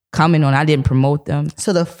artists coming on. I didn't promote them.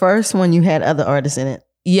 So the first one, you had other artists in it?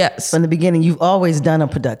 Yes. From the beginning, you've always done a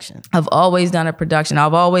production. I've always done a production.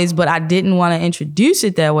 But I didn't want to introduce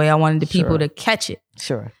it that way. I wanted the people to catch it.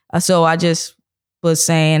 Sure. So I just was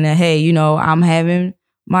saying that, hey, I'm having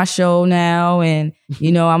my show now and,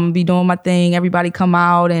 I'm going to be doing my thing. Everybody come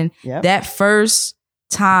out. And that first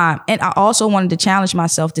time, and I also wanted to challenge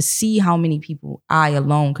myself to see how many people I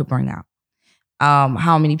alone could bring out.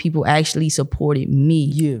 How many people actually supported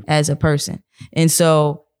me as a person. And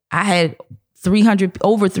so I had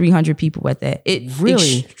over 300 people at that. It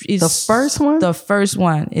Really? The first one? The first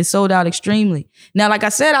one. It sold out extremely. Now, like I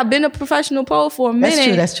said, I've been a professional poet for a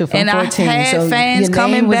minute. That's true. From and 14. I had so fans your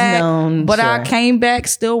coming name was back, known, but sure. I came back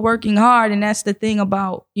still working hard. And that's the thing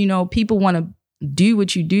about, people want to do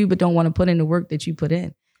what you do, but don't want to put in the work that you put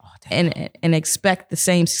in and expect the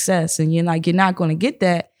same success. And you're not going to get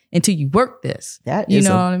that until you work this. That is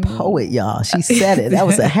poet, y'all. She said it. That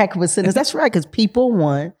was a heck of a sentence. That's right, because people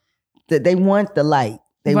want they want the light.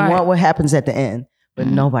 They want what happens at the end, but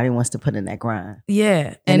nobody wants to put in that grind.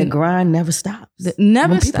 Yeah, and the grind never stops.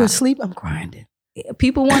 Never when stops. People sleep, I'm grinding.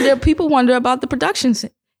 People wonder about the productions,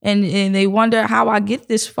 and they wonder how I get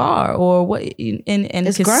this far or what. And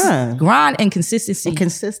it's grind and consistency. And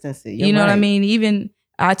consistency. You know what I mean? Even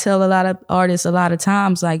I tell a lot of artists a lot of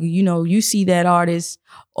times, like, you see that artist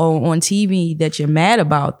on TV that you're mad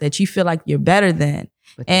about, that you feel like you're better than.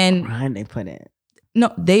 But and the grind they put in. No,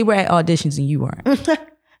 they were at auditions and you weren't.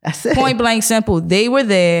 That's it. Point blank simple. They were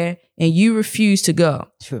there and you refused to go.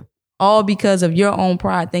 True. All because of your own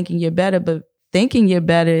pride, thinking you're better. But thinking you're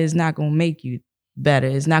better is not going to make you better.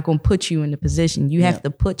 It's not going to put you in the position. You have to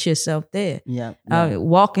put yourself there. Yeah.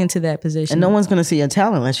 Walk into that position. And no one's going to see your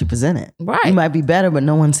talent unless you present it. Right. You might be better, but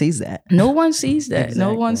no one sees that. No one sees that. Exactly.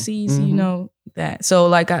 No one sees, that. So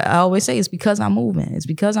like I always say, it's because I'm moving. It's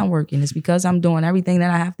because I'm working. It's because I'm doing everything that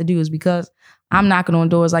I have to do. It's because I'm knocking on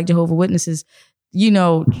doors like Jehovah's Witnesses,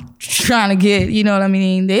 trying to get, you know what I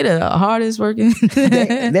mean? They're the hardest working.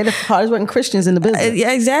 they're the hardest working Christians in the business.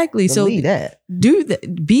 Yeah, exactly. Believe that. Do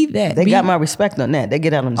that. Be that. They got my respect on that. They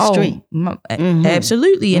get out on the street.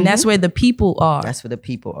 Absolutely. And that's where the people are. That's where the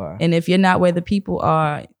people are. And if you're not where the people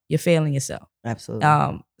are, you're failing yourself.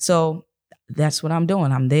 Absolutely. So that's what I'm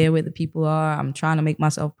doing. I'm there where the people are. I'm trying to make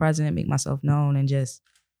myself present, make myself known, and just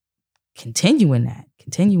continuing that.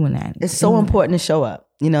 It's so important to show up.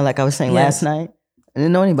 Like I was saying last night, I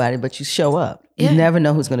didn't know anybody, but you show up. You never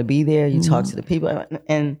know who's going to be there. You talk to the people.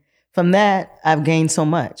 And from that, I've gained so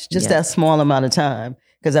much. Just that small amount of time,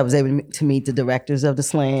 because I was able to meet the directors of the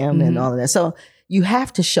Slam and all of that. So you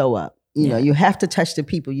have to show up. You have to touch the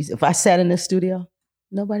people. If I sat in this studio,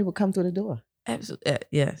 nobody would come through the door. Absolutely.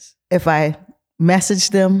 Yes. If I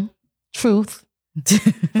messaged them truth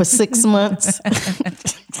for 6 months.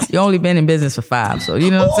 You only been in business for 5, so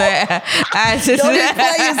you know what I'm saying? Don't even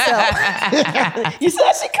play yourself. You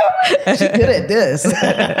saw she coming. She good at this.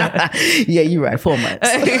 Yeah, you're right. 4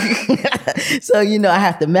 months. So, I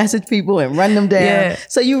have to message people and run them down. Yeah.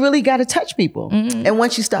 So you really got to touch people. Mm-hmm. And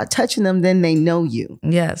once you start touching them, then they know you.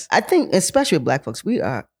 Yes. I think, especially with Black folks, we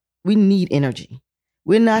need energy.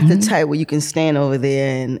 We're not the type where you can stand over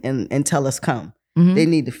there and tell us come. Mm-hmm. They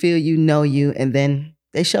need to feel you, know you, and then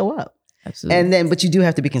they show up. Absolutely. But you do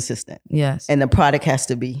have to be consistent. Yes. And the product has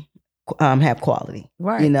to be have quality.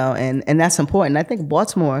 Right. And that's important. I think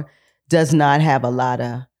Baltimore does not have a lot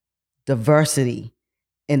of diversity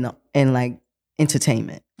in like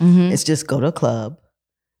entertainment. Mm-hmm. It's just go to a club.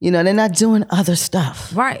 They're not doing other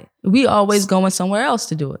stuff. Right. We always going somewhere else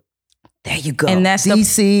to do it. There you go. And that's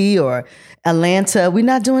DC or Atlanta. We're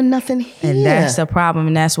not doing nothing here. And that's the problem.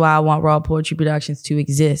 And that's why I want Raw Poetry Productions to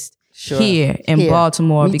exist here in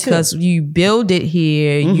Baltimore. Me because too. You build it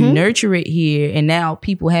here, you nurture it here, and now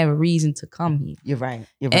people have a reason to come here. You're right.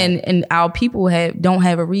 And our people don't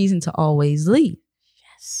have a reason to always leave.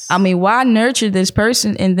 Yes. I mean, why nurture this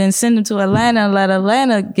person and then send them to Atlanta and let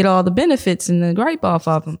Atlanta get all the benefits and the gripe off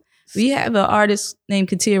of them? We have an artist named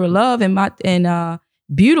Katira Love and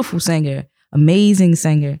beautiful singer, amazing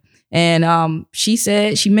singer. And she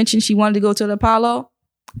mentioned she wanted to go to the Apollo.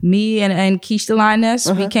 Me and Keisha Lioness,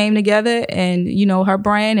 we came together, and her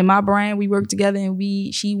brand and my brand, we worked together, and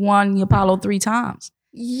she won the Apollo 3 times.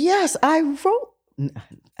 Yes, I wrote.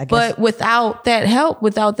 I guess. But without that help,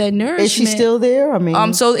 without that nourishment, is she still there? I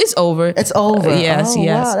mean, so it's over. It's over. Yes.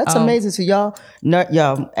 Wow, that's amazing. So y'all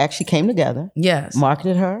actually came together. Yes,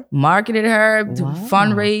 marketed her,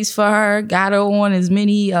 fundraised for her, got her on as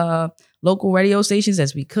many local radio stations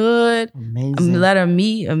as we could. Amazing. Let her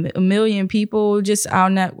meet a million people. Just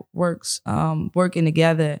our networks working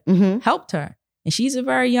together helped her. And she's a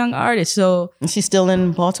very young artist. So, and she's still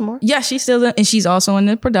in Baltimore? Yeah, she's still in, and she's also in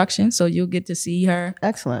the production. So you'll get to see her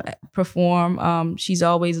perform. She's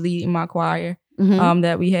always leading my choir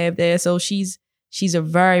that we have there. So she's a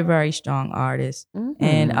very, very strong artist. Mm-hmm.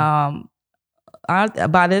 And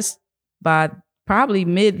by probably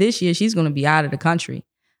mid this year, she's going to be out of the country.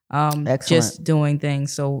 Just doing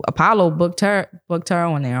things. So Apollo booked her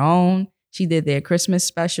on their own. She did their Christmas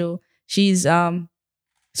special. She's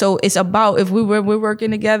so it's about, if we're working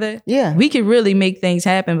together, we can really make things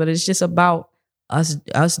happen, but it's just about us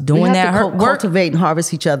We doing have that to work cultivate and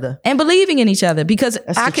harvest each other. and believing in each other, because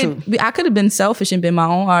That's I the could have been selfish and been my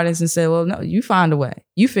own artist and said, well, no, you find a way,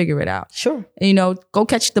 you figure it out, Sure. go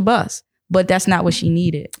catch the bus. But that's not what she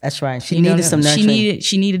needed. That's right. She needed some nurturing.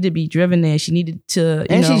 She needed to be driven there. She needed to,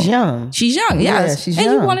 and she's young. She's young, Yeah, yes. she's and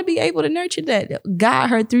young. you want to be able to nurture that, guide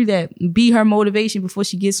her through that, be her motivation before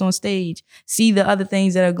she gets on stage, see the other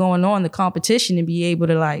things that are going on, the competition, and be able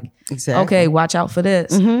to like, Exactly. okay, watch out for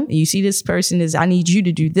this. Mhm. You see this person I need you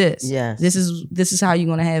to do this. Yes. This is how you're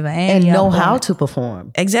going to have an And Annie know up how on it. to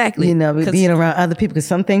perform. Exactly. Being around other people, because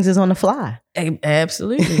some things is on the fly.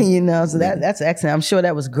 Absolutely. So that's excellent. I'm sure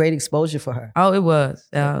that was great exposure for her. Oh, it was.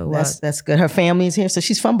 It was. That's good. Her family is here, so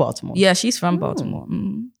she's from Baltimore. Yeah, she's from Baltimore.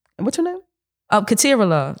 Mm-hmm. And what's her name? Katira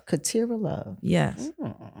Love. Katira Love. Yes.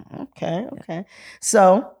 Okay.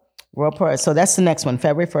 So, World Parade. So that's the next one.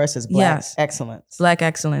 February 1st is Black Yes. Excellence. Black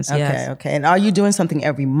Excellence, yes. Okay. And are you doing something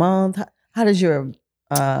every month? How does your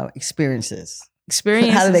experiences?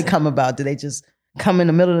 Experience. How do they come about? Do they just come in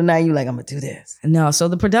the middle of the night? You like, I'm gonna do this. No, so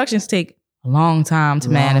the productions take a long time to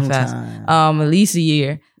Long manifest. time. At least a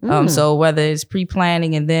year. Mm. So whether it's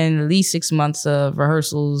pre-planning and then at least 6 months of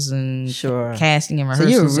rehearsals and Sure. casting and So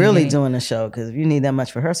rehearsals. you're really and doing a show because if you need that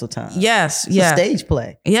much rehearsal time. Yes, It's yes. a stage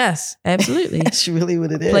play. Yes, absolutely. That's really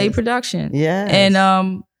what it is. Play production. Yeah.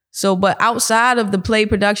 And but outside of the play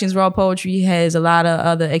productions, Raw Poetry has a lot of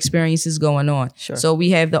other experiences going on. Sure. So we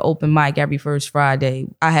have the open mic every first Friday.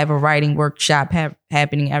 I have a writing workshop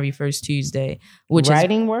happening every first Tuesday, which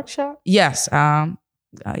writing workshop? yes.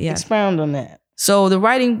 Yes. Expound on that. So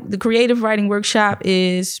the creative writing workshop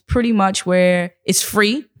is pretty much where it's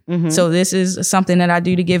free. Mhm. So this is something that I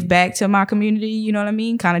do to give back to my community, you know what I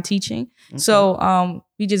mean? Kind of teaching. Okay. So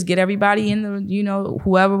we just get everybody in the,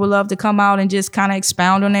 whoever would love to come out and just kind of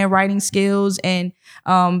expound on their writing skills and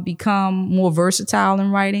become more versatile in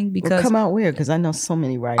writing because come out where? Because I know so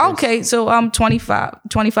many writers. okay, so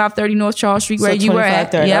 2530 North Charles Street, where So you were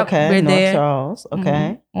at. 2530, Yep, okay. we're North there. Charles.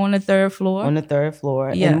 Okay. Mhm. On the third floor. On the third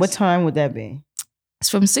floor. Yes. And what time would that be? It's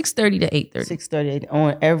from 6:30 to 8:30. 6:30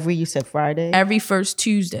 on you said Friday? Every first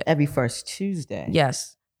Tuesday. Every first Tuesday.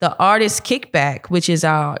 Yes. The artist kickback, which is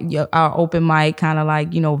our open mic kind of like,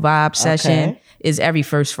 vibe session, Okay. is every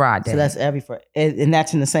first Friday. So that's every first. And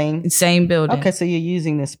that's in the same? Same building. Okay, so you're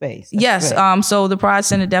using the space. That's Yes. great. So the Pride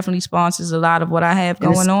Center definitely sponsors a lot of what I have And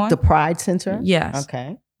it's going on. The Pride Center? Yes.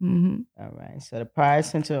 Okay. hmm All right. So the Pride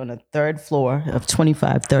Center on the third floor of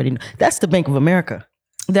 2530. That's the Bank of America.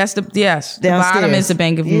 That's the Downstairs. bottom is the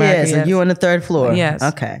Bank of America. Yes, and you're on the third floor. Yes.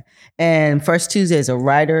 Okay. And first Tuesday is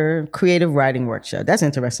a creative writing workshop. That's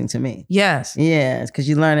interesting to me. Yes. Yes, because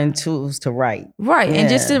you're learning tools to write. Right. And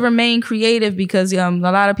just Yeah. to remain creative because a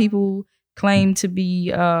lot of people claim to be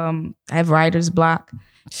have writer's block.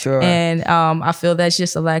 Sure. And I feel that's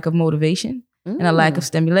just a lack of motivation and a lack of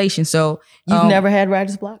stimulation. So You've never had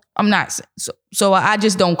writer's block? I'm not. So I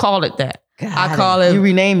just don't call it that. I call it You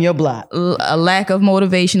rename your block. a lack of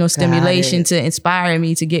motivation or stimulation it. to inspire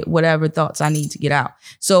me to get whatever thoughts I need to get out.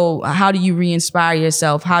 So how do you re-inspire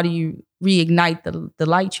yourself? How do you reignite the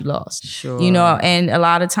light you lost? Sure. And a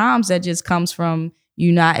lot of times that just comes from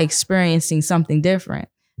you not experiencing something different.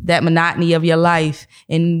 That monotony of your life.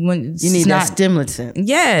 And when You need that stimulant.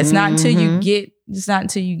 yeah, it's not until you Mhm.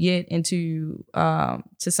 get into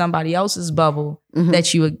to somebody else's bubble Mhm.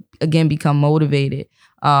 that you again become motivated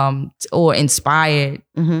or inspired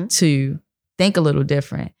Mhm. to think a little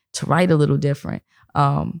different, to write a little different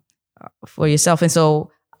for yourself. And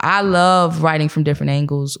so I love writing from different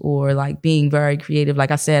angles or like being very creative.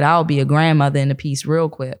 Like I said, I'll be a grandmother in a piece real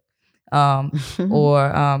quick.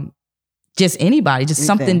 Or just anybody, just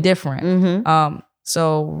something different. Mhm.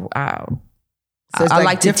 So So it's I like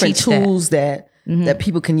like to different teach that. tools that Mhm.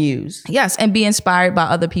 people can use. Yes, and be inspired by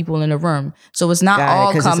other people in the room. So it's not Got it, all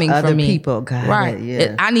 'cause it's coming other from me. people. Got Right. it,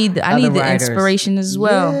 yeah. I need the Other writers. inspiration as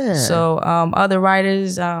well. Yeah. So other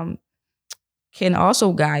writers can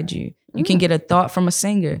also guide you. You can get a thought from a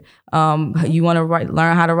singer. You want to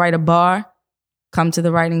learn how to write a bar? Come to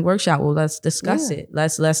the writing workshop. Well, let's discuss Yeah. it.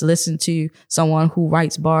 Let's listen to someone who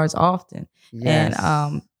writes bars often Yes.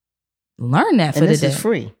 and learn that for And the this day. is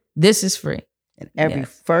free. This is free. And every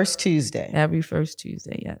Yes. first Tuesday. Every first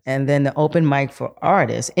Tuesday, yes. And then the open mic for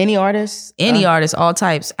artists. Any artists? Any artist, all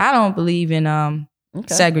types. I don't believe in Okay.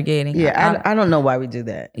 segregating. Yeah, I don't know why we do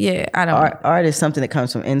that. Yeah, I don't. Art is something that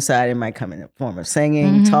comes from inside. It might come in the form of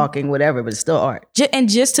singing, Mhm. talking, whatever, but it's still art. And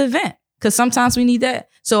just to vent, because sometimes we need that.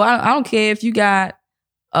 So I don't care if you got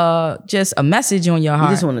just a message on your You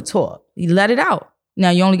heart. just want to talk. You let it out. Now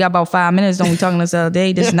you only got about 5 minutes. Don't we talking this other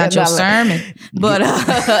day? This is not your sermon, but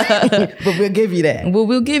but we'll give you that.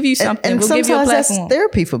 We'll give you something. And we'll sometimes give you a that's platform.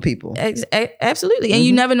 therapy for people. Absolutely, and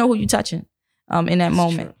you never know who you're touching. In that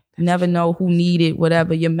moment, true. you never know who needed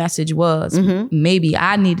whatever your message was. Maybe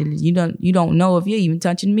I needed it. You don't know if you're even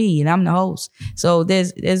touching me, and I'm the host. So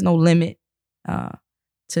there's no limit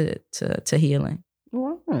to healing.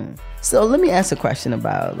 So let me ask a question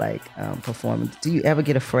about like performance. Do you ever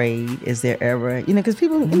get afraid? Is there ever, because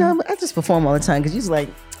people, I just perform all the time because you're like,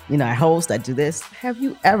 I host, I do this. Have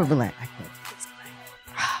you ever been like, I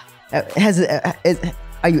can't do this?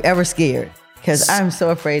 Are you ever scared? Because I'm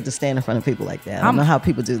so afraid to stand in front of people like that. I don't know how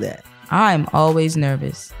people do that. I'm always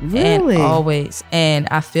nervous. Really? And always. And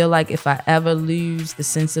I feel like if I ever lose the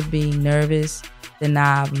sense of being nervous, then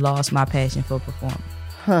I've lost my passion for performing.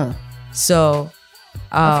 Huh. So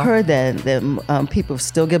I've heard that people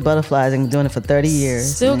still get butterflies and doing it for 30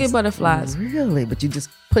 years. Still get butterflies. Really? But you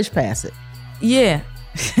just push past it. Yeah.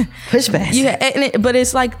 Push past it. But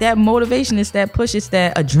it's like that motivation, it's that push, it's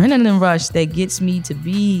that adrenaline rush that gets me to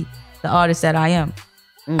be the artist that I am.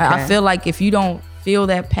 Okay. I feel like if you don't feel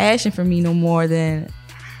that passion for me no more, then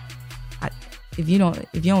if you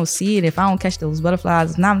don't see it, if I don't catch those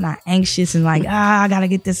butterflies, and I'm not anxious and like, I gotta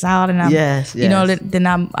get this out, and I'm, then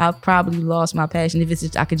I've probably lost my passion. If it's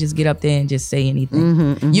just, I could just get up there and just say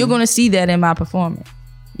anything. You're gonna see that in my performance.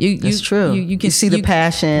 That's true. You can see the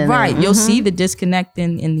passion, right? You'll see the disconnect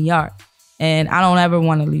in the art, and I don't ever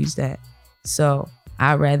want to lose that. So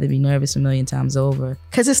I'd rather be nervous a million times over.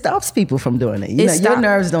 Because it stops people from doing it. Your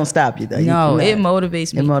nerves don't stop you though. No, it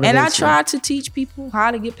motivates me. And I try you. to teach people how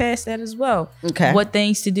to get past that as well. Okay. What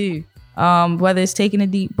things to do. Whether it's taking a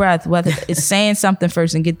deep breath, whether it's saying something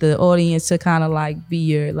first and get the audience to kind of like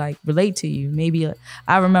relate to you. Maybe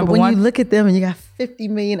I remember but when you look at them and you got 50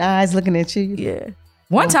 million eyes looking at you. Yeah.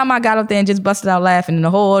 One time I got up there and just busted out laughing, and the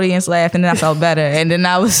whole audience laughed, and then I felt better. And then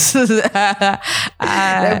I was,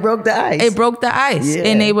 that broke the ice. It broke the ice, yeah.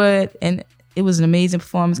 and it was an amazing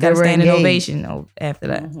performance. Got a standing ovation after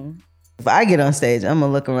that. If I get on stage, I'm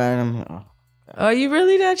gonna look around. And I'm like, Are you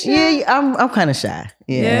really that shy? Yeah, I'm kind of shy.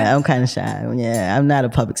 Yeah, I'm kind of shy. Yeah, I'm not a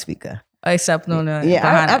public speaker. Except on the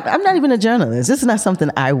I'm not even a journalist. This is not something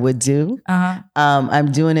I would do.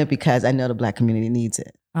 I'm doing it because I know the Black community needs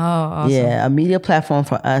it. Oh, awesome. Yeah, a media platform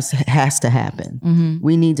for us has to happen.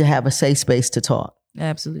 We need to have a safe space to talk.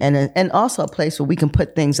 Absolutely. And also a place where we can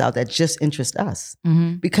put things out that just interest us.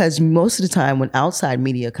 Because most of the time when outside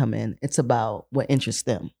media come in, it's about what interests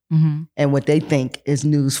them and what they think is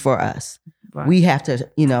news for us. Right. We have to,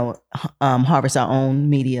 harvest our own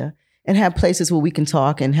media and have places where we can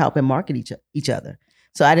talk and help and market each other.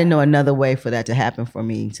 So I didn't know another way for that to happen for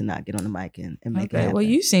me to not get on the mic and make it happen. Well,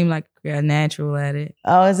 you seem like you're natural at it.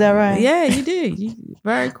 Oh, is that right? Yeah, you do.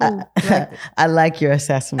 Very cool. I like your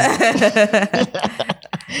assessment.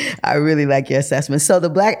 I really like your assessment. So the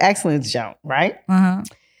Black Excellence jump, right?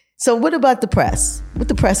 So what about the press? What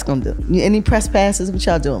the press gonna do? Any press passes? What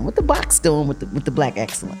y'all doing? What the box doing with the Black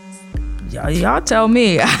Excellence? Y'all tell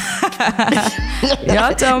me. Y'all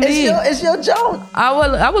tell me. It's your joke.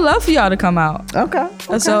 I would love for y'all to come out. Okay.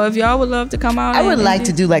 So if y'all would love to come out, I would like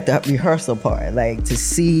to do like the rehearsal part, like to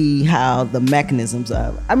see how the mechanisms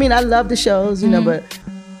are. I mean, I love the shows, but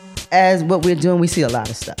as what we're doing, we see a lot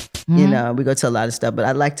of stuff. We go to a lot of stuff, but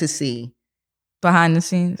I'd like to see behind the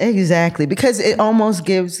scenes. Exactly, because it almost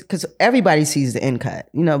because everybody sees the end cut,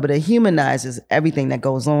 but it humanizes everything that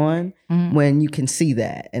goes on when you can see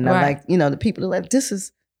that. And I like, the people are like, this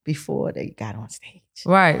is before they got on stage.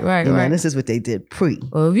 Right. This is what they did pre.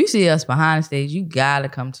 Well, if you see us behind the stage, you gotta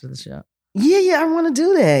come to the show. Yeah, I want to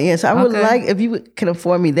do that. Yeah, so I would like, if you can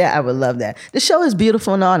afford me that, I would love that. The show is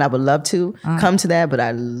beautiful and all, and I would love to come to that, but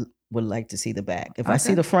I would like to see the back. If I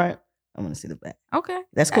see the front, I want to see the back. Okay,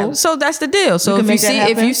 that's cool. So that's the deal. So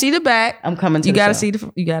if you see the back, I'm coming to. You got to see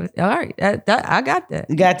the. You got it. All right, I got that.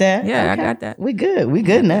 You got that? Yeah, okay. I got that. We good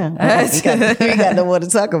now. we got no more to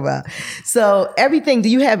talk about. So everything. Do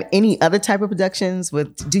you have any other type of productions?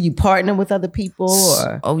 Do you partner with other people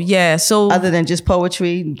or? Oh yeah. So other than just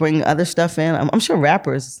poetry, bring other stuff in. I'm sure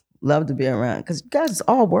rappers love to be around because guys, it's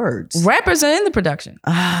all words. Rappers are in the production.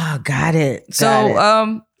 Ah, got it.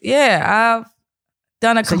 I've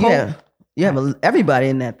done a couple. So you have everybody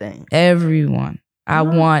in that thing. Everyone. I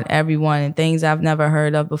want everyone, and things I've never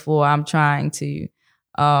heard of before. I'm trying to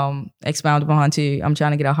expound upon too. I'm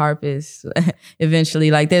trying to get a harpist eventually.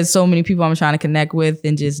 Like there's so many people I'm trying to connect with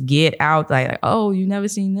and just get out. Like oh, you never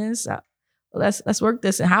seen this? Let's work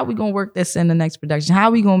this. And how we gonna work this in the next production? How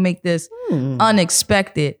we gonna make this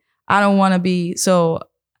unexpected? I don't want to be so.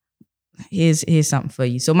 Here's something for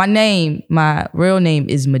you. So my real name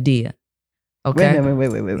is Medea. Okay.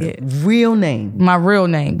 Wait. Yeah. Real name. My real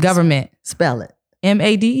name, government. Spell it.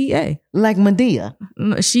 Madea. Like Madea.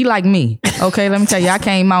 She like me. Okay, let me tell you, I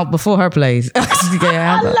came out before her place.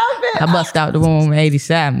 I love it. I bust out the room in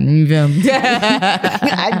 87. You feel me?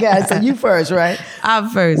 I got it. So you first, right? I'm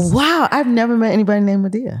first. Wow, I've never met anybody named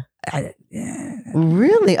Madea.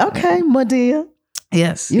 Really? Okay, Madea.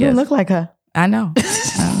 Yes. You don't look like her. I know.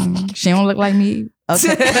 She don't look like me.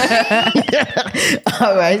 Okay.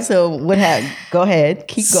 All right. So what happened? Go ahead.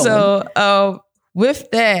 Keep going. So with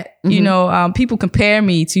that, you know, people compare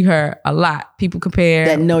me to her a lot. People compare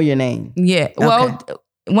that know your name. Yeah. Well,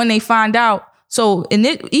 when they find out, so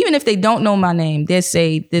even if they don't know my name, they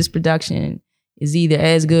say this production is either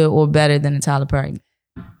as good or better than a Tyler Perry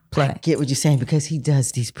play. I get what you're saying because he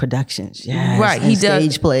does these productions. Yes, right. He does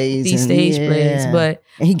stage plays. These stage plays,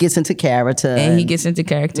 and he gets into character. And he gets into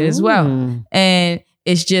character as well. And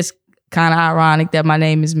it's just kind of ironic that my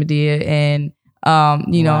name is Madea, and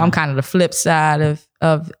you know, I'm kind of the flip side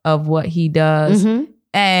of what he does.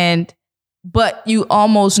 But you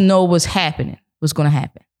almost know what's going to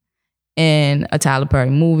happen in a Tyler Perry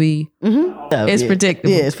movie. It's predictable.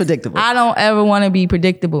 Yeah, it's predictable. I don't ever want to be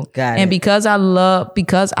predictable. And because I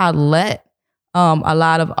let a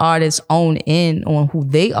lot of artists own in on who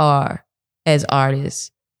they are as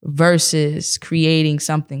artists versus creating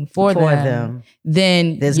something for them,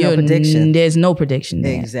 then there's no prediction. There's no prediction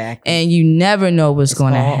there. Exactly. And you never know what's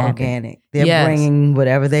going to happen. Organic. They're bringing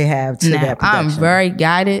whatever they have to that production. I'm very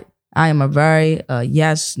guided. I am a very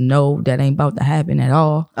yes, no, that ain't about to happen at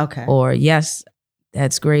all. Okay. Or yes,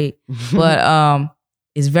 that's great. But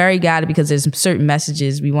it's very guided because there's certain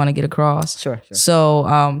messages we want to get across. Sure.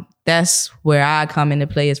 So that's where I come into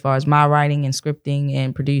play as far as my writing and scripting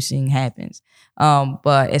and producing happens.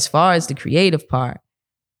 But as far as the creative part,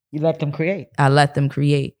 you let them create. I let them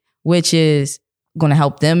create, which is going to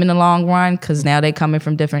help them in the long run because now they're coming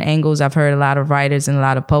from different angles. I've heard a lot of writers and a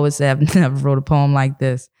lot of poets that have never wrote a poem like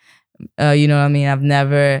this. You know what I mean? I've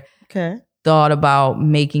never thought about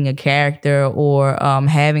making a character or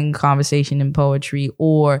having a conversation in poetry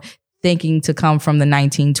or thinking to come from the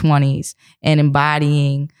 1920s and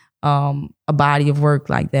embodying a body of work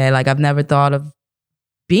like that. Like I've never thought of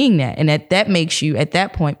being that. And that makes you, at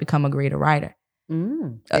that point, become a greater writer.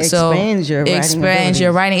 Expands your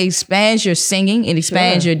writing, expands your singing, it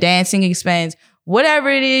expands your dancing, expands whatever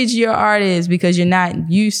it is your art is because you're not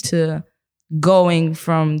used to going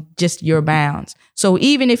from just your bounds. So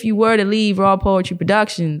even if you were to leave Raw Poetry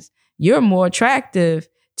Productions, you're more attractive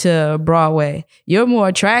to Broadway. You're more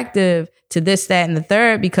attractive to this, that, and the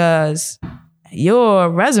third because your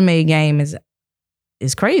resume game is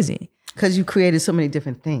crazy. Because you created so many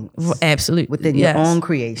different things. Absolutely. Within your own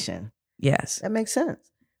creation. Yes. That makes sense.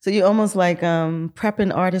 So you're almost like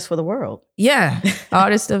prepping artists for the world. Yeah.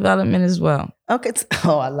 Artist development as well. Okay.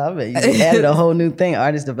 Oh, I love it. You added a whole new thing,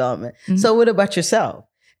 artist development. So what about yourself?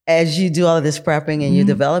 As you do all of this prepping and you're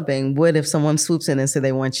developing, what if someone swoops in and say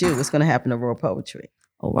they want you? What's going to happen to Raw Poetry?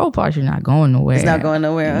 Oh, Raw Poetry not going nowhere. It's not going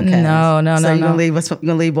nowhere? Okay. No. So you're going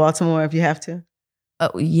to leave Baltimore if you have to?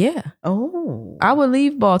 Yeah. Oh. I would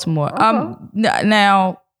leave Baltimore.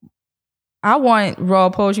 Now, I want Raw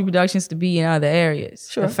Poetry Productions to be in other areas.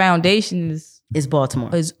 Sure. The foundation is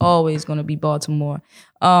Baltimore. Is always going to be Baltimore.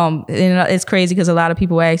 And it's crazy because a lot of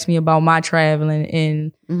people ask me about my traveling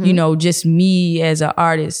and you know just me as an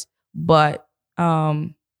artist. But as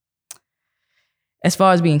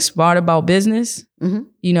far as being smart about business,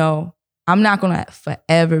 you know, I'm not going to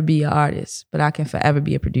forever be an artist, but I can forever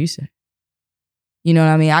be a producer. You know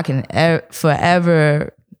what I mean? I can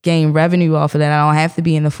forever gain revenue off of that. I don't have to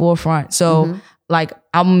be in the forefront. So like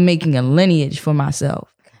I'm making a lineage for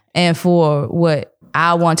myself and for what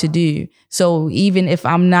I want to do. So even if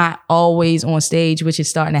I'm not always on stage, which is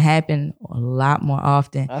starting to happen a lot more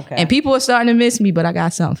often, and people are starting to miss me, but I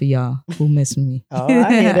got something for y'all who miss me. Oh,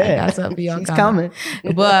 I hear that. I got something for y'all. She's coming.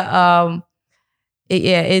 But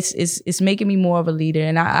it's making me more of a leader,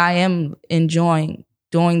 and I am enjoying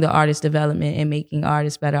doing the artist development and making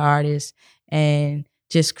artists better artists and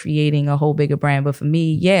just creating a whole bigger brand. But for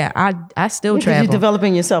me, I still travel. You're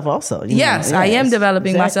developing yourself also. Yes, I am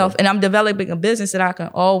developing myself, and I'm developing a business that I can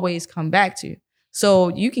always come back to. So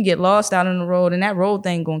you can get lost out on the road, and that road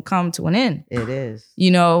thing gonna come to an end. It is.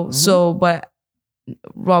 You know, so but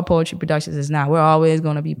Raw Poetry Productions is not. We're always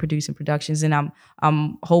gonna be producing productions, and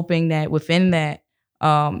I'm hoping that within that,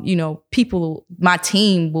 you know, my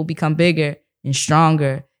team will become bigger and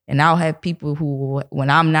stronger, and I'll have people who, when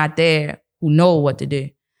I'm not there, who know what to do,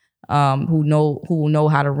 who will know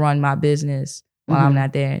how to run my business while I'm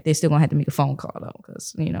not there. They're still gonna have to make a phone call though,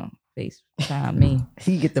 because FaceTime me.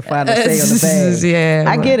 He get the final say on the bag. Yeah,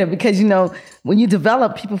 I get it, because when you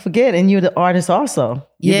develop, people forget, and you're the artist also.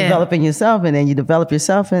 You're developing yourself, and then you develop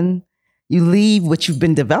yourself, and you leave what you've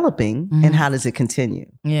been developing, and how does it continue?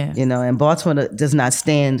 Yeah. And Baltimore should not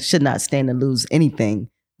stand to lose anything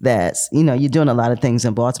that's, you're doing a lot of things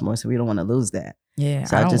in Baltimore, so we don't want to lose that. Yeah.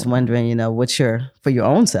 So I'm just wondering, what's for your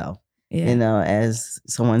own self, as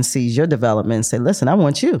someone sees your development and say, listen, I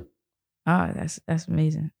want you. Oh, that's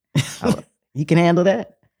amazing. You can handle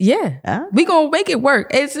that? Yeah. Huh? We gonna make it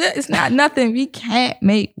work. It's not nothing we can't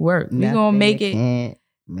make work. We gonna make it. Can't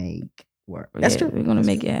make work. That's true. We're gonna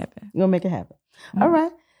make it happen. We're gonna make it happen. Mm-hmm. All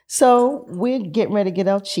right. So we're getting ready to get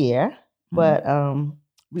our chair, but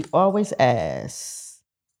we always ask,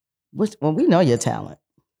 we know your talent.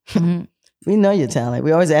 Mm-hmm. We know your talent.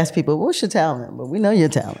 We always ask people, what's your talent? But we know your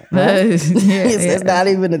talent. Right? It's not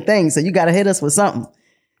even a thing. So you got to hit us with something.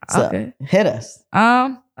 So okay. Hit us.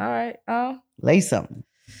 All right. Lay something.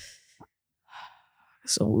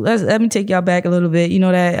 So let me take y'all back a little bit. You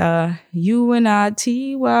know that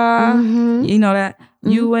UNITY. Mm-hmm. You know that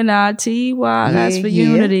UNITY. That's for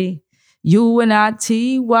unity.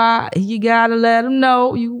 UNITY. You gotta let them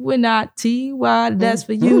know UNITY. That's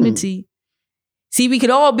for unity. See, we could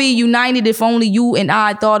all be united if only you and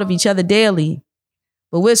I thought of each other daily.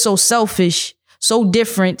 But we're so selfish, so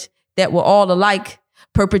different that we're all alike.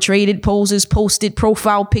 Perpetrated, poses, posted,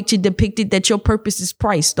 profile picture depicted that your purpose is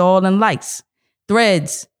priced all in likes.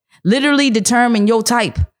 Threads literally determine your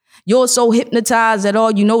type. You're so hypnotized that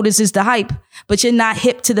all you notice is the hype, but you're not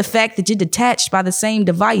hip to the fact that you're detached by the same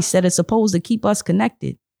device that is supposed to keep us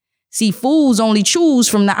connected. See, fools only choose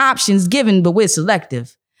from the options given, but we're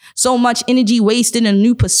selective. So much energy wasted in a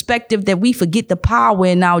new perspective that we forget the power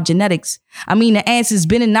in our genetics. I mean, the answer's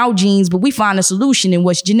been in our genes, but we find a solution in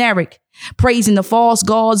what's generic. Praising the false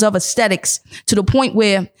gods of aesthetics to the point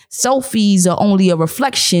where selfies are only a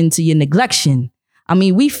reflection to your neglection. I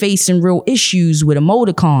mean, we facing real issues with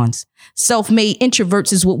emoticons. Self-made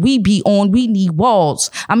introverts is what we be on. We need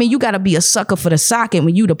walls. I mean, you got to be a sucker for the socket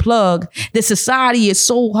when you the plug. The society is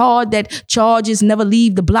so hard that charges never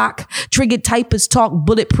leave the block. Triggered typists talk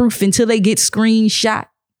bulletproof until they get screenshot.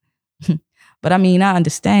 But I mean, I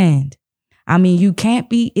understand. I mean, you can't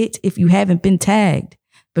be it if you haven't been tagged.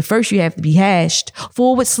 But first you have to be hashed,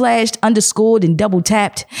 / underscored and double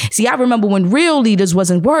tapped. See, I remember when real leaders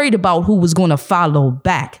wasn't worried about who was going to follow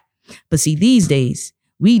back. But see, these days,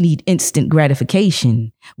 we need instant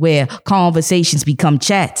gratification, where conversations become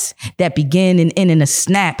chats that begin and end in a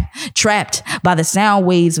snap, trapped by the sound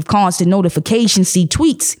waves of constant notifications. See,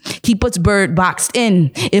 tweets keep us bird boxed in.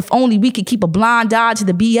 If only we could keep a blind eye to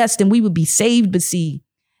the BS, then we would be saved. But see,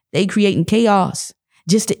 they creating chaos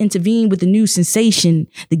just to intervene with the new sensation,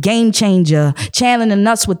 the game changer, channeling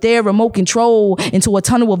us with their remote control into a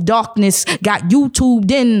tunnel of darkness, got YouTubed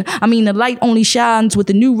in. I mean, the light only shines with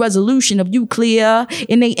the new resolution of you clear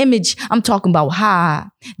in their image. I'm talking about high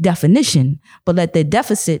definition, but let their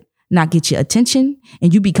deficit not get your attention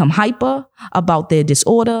and you become hyper about their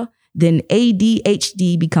disorder. Then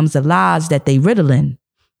ADHD becomes the lies that they riddling,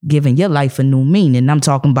 giving your life a new meaning. I'm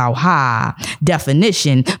talking about high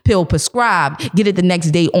definition, pill prescribed, get it the next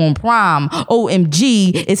day on Prime.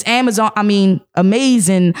 OMG, it's Amazon. I mean,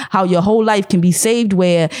 amazing how your whole life can be saved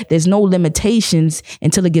where there's no limitations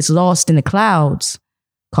until it gets lost in the clouds.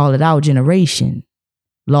 Call it our generation,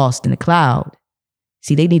 lost in the cloud.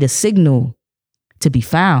 See, they need a signal to be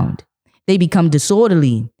found. They become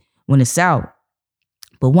disorderly when it's out.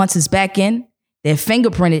 But once it's back in, they're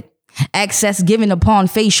fingerprinted. Access given upon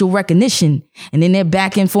facial recognition, and then they're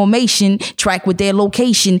back in formation, track with their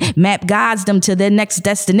location, map guides them to their next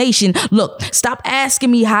destination. Look, stop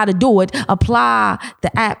asking me how to do it. Apply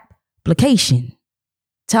the application.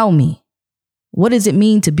 Tell me, what does it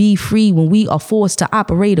mean to be free when we are forced to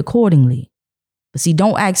operate accordingly? But see,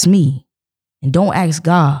 don't ask me, and don't ask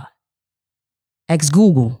God. Ask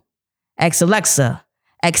Google, ask Alexa,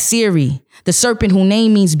 ask Siri, the serpent whose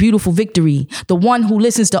name means beautiful victory, the one who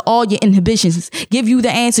listens to all your inhibitions, give you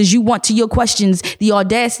the answers you want to your questions, the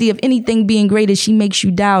audacity of anything being greater, she makes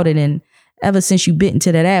you doubt it. And ever since you bit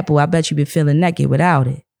into that apple, I bet you've been feeling naked without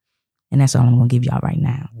it. And that's all I'm going to give y'all right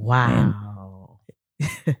now. Wow.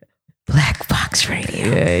 Black Box Radio.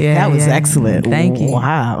 Yeah, that was excellent. Thank you.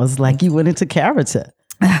 Wow. It was like you went into character.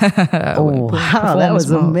 Oh, wow, that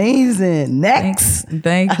was amazing. Next.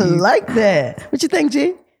 Thank you. I like that. What you think,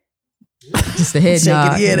 G? Just the head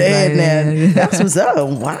nod. Yeah, the head nod. That's what's up.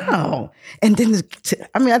 Wow. And then,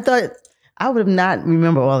 I thought I would have not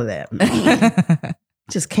remember all of that.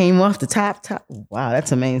 Just came off the top. Wow,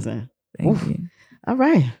 that's amazing. Thank you. All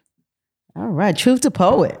right. All right. Truth to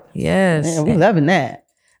poet. Yes. Man, we loving that.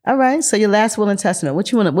 All right. So your last will and testament.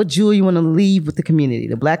 What jewel you want to leave with the community?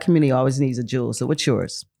 The Black community always needs a jewel. So what's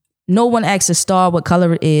yours? No one asks a star what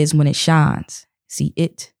color it is when it shines. See,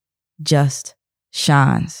 it just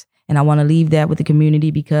shines. And I want to leave that with the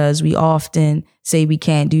community because we often say we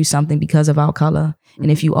can't do something because of our color. And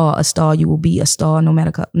if you are a star, you will be a star no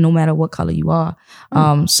matter what color you are.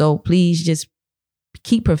 So please just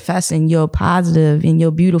keep professing your positive and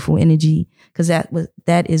your beautiful energy because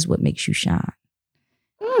that is what makes you shine.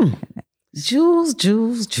 Jewels,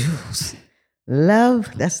 jewels, jewels. Love.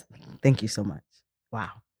 Thank you so much.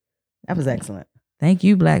 Wow. That was excellent. Thank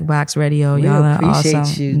you, Black Box Radio. We Y'all appreciate are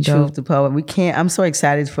awesome. you, Truth to Poet. I'm so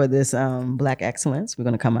excited for this Black Excellence. We're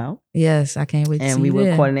going to come out. Yes, I can't wait to see you. And we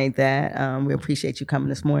will coordinate that. We appreciate you coming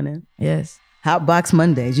this morning. Yes. Hot Box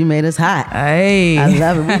Mondays. You made us hot. Hey. I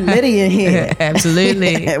love it. We litty in here.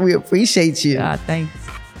 Absolutely. We appreciate you. Thanks.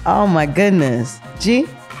 Oh, my goodness. G,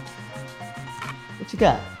 what you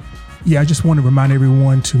got? Yeah, I just want to remind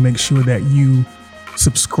everyone to make sure that you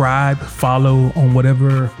subscribe, follow on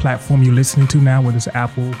whatever platform you're listening to now, whether it's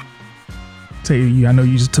Apple. I know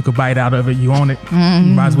you just took a bite out of it. You own it. Mm-hmm.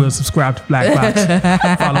 You might as well subscribe to Black Box.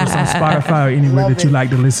 Follow us on Spotify or anywhere that you like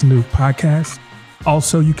to listen to podcasts.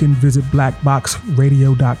 Also, you can visit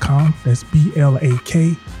blackboxradio.com. That's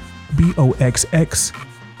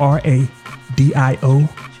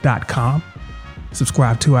BLAKBOXXRADIO.com.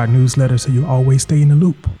 Subscribe to our newsletter so you always stay in the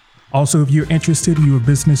loop. Also, if you're interested, you're a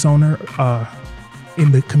business owner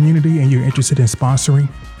in the community and you're interested in sponsoring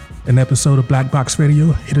an episode of Black Box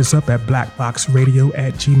Radio, hit us up at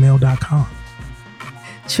blackboxradio@gmail.com.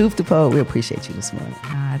 Truth to Poet, we appreciate you this morning.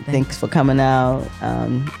 Thanks for coming out.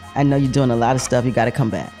 I know you're doing a lot of stuff. You got to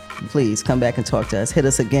come back. Please come back and talk to us. Hit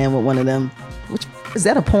us again with one of them. Is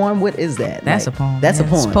that a poem? What is that? That's a poem. That's a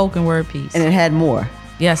poem. Spoken word piece. And it had more.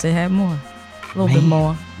 Yes, it had more. A little bit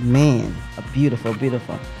more. Man, beautiful,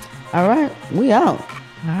 beautiful. All right, we out.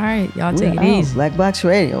 All right, y'all take it easy. Black Box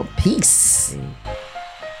Radio. Peace.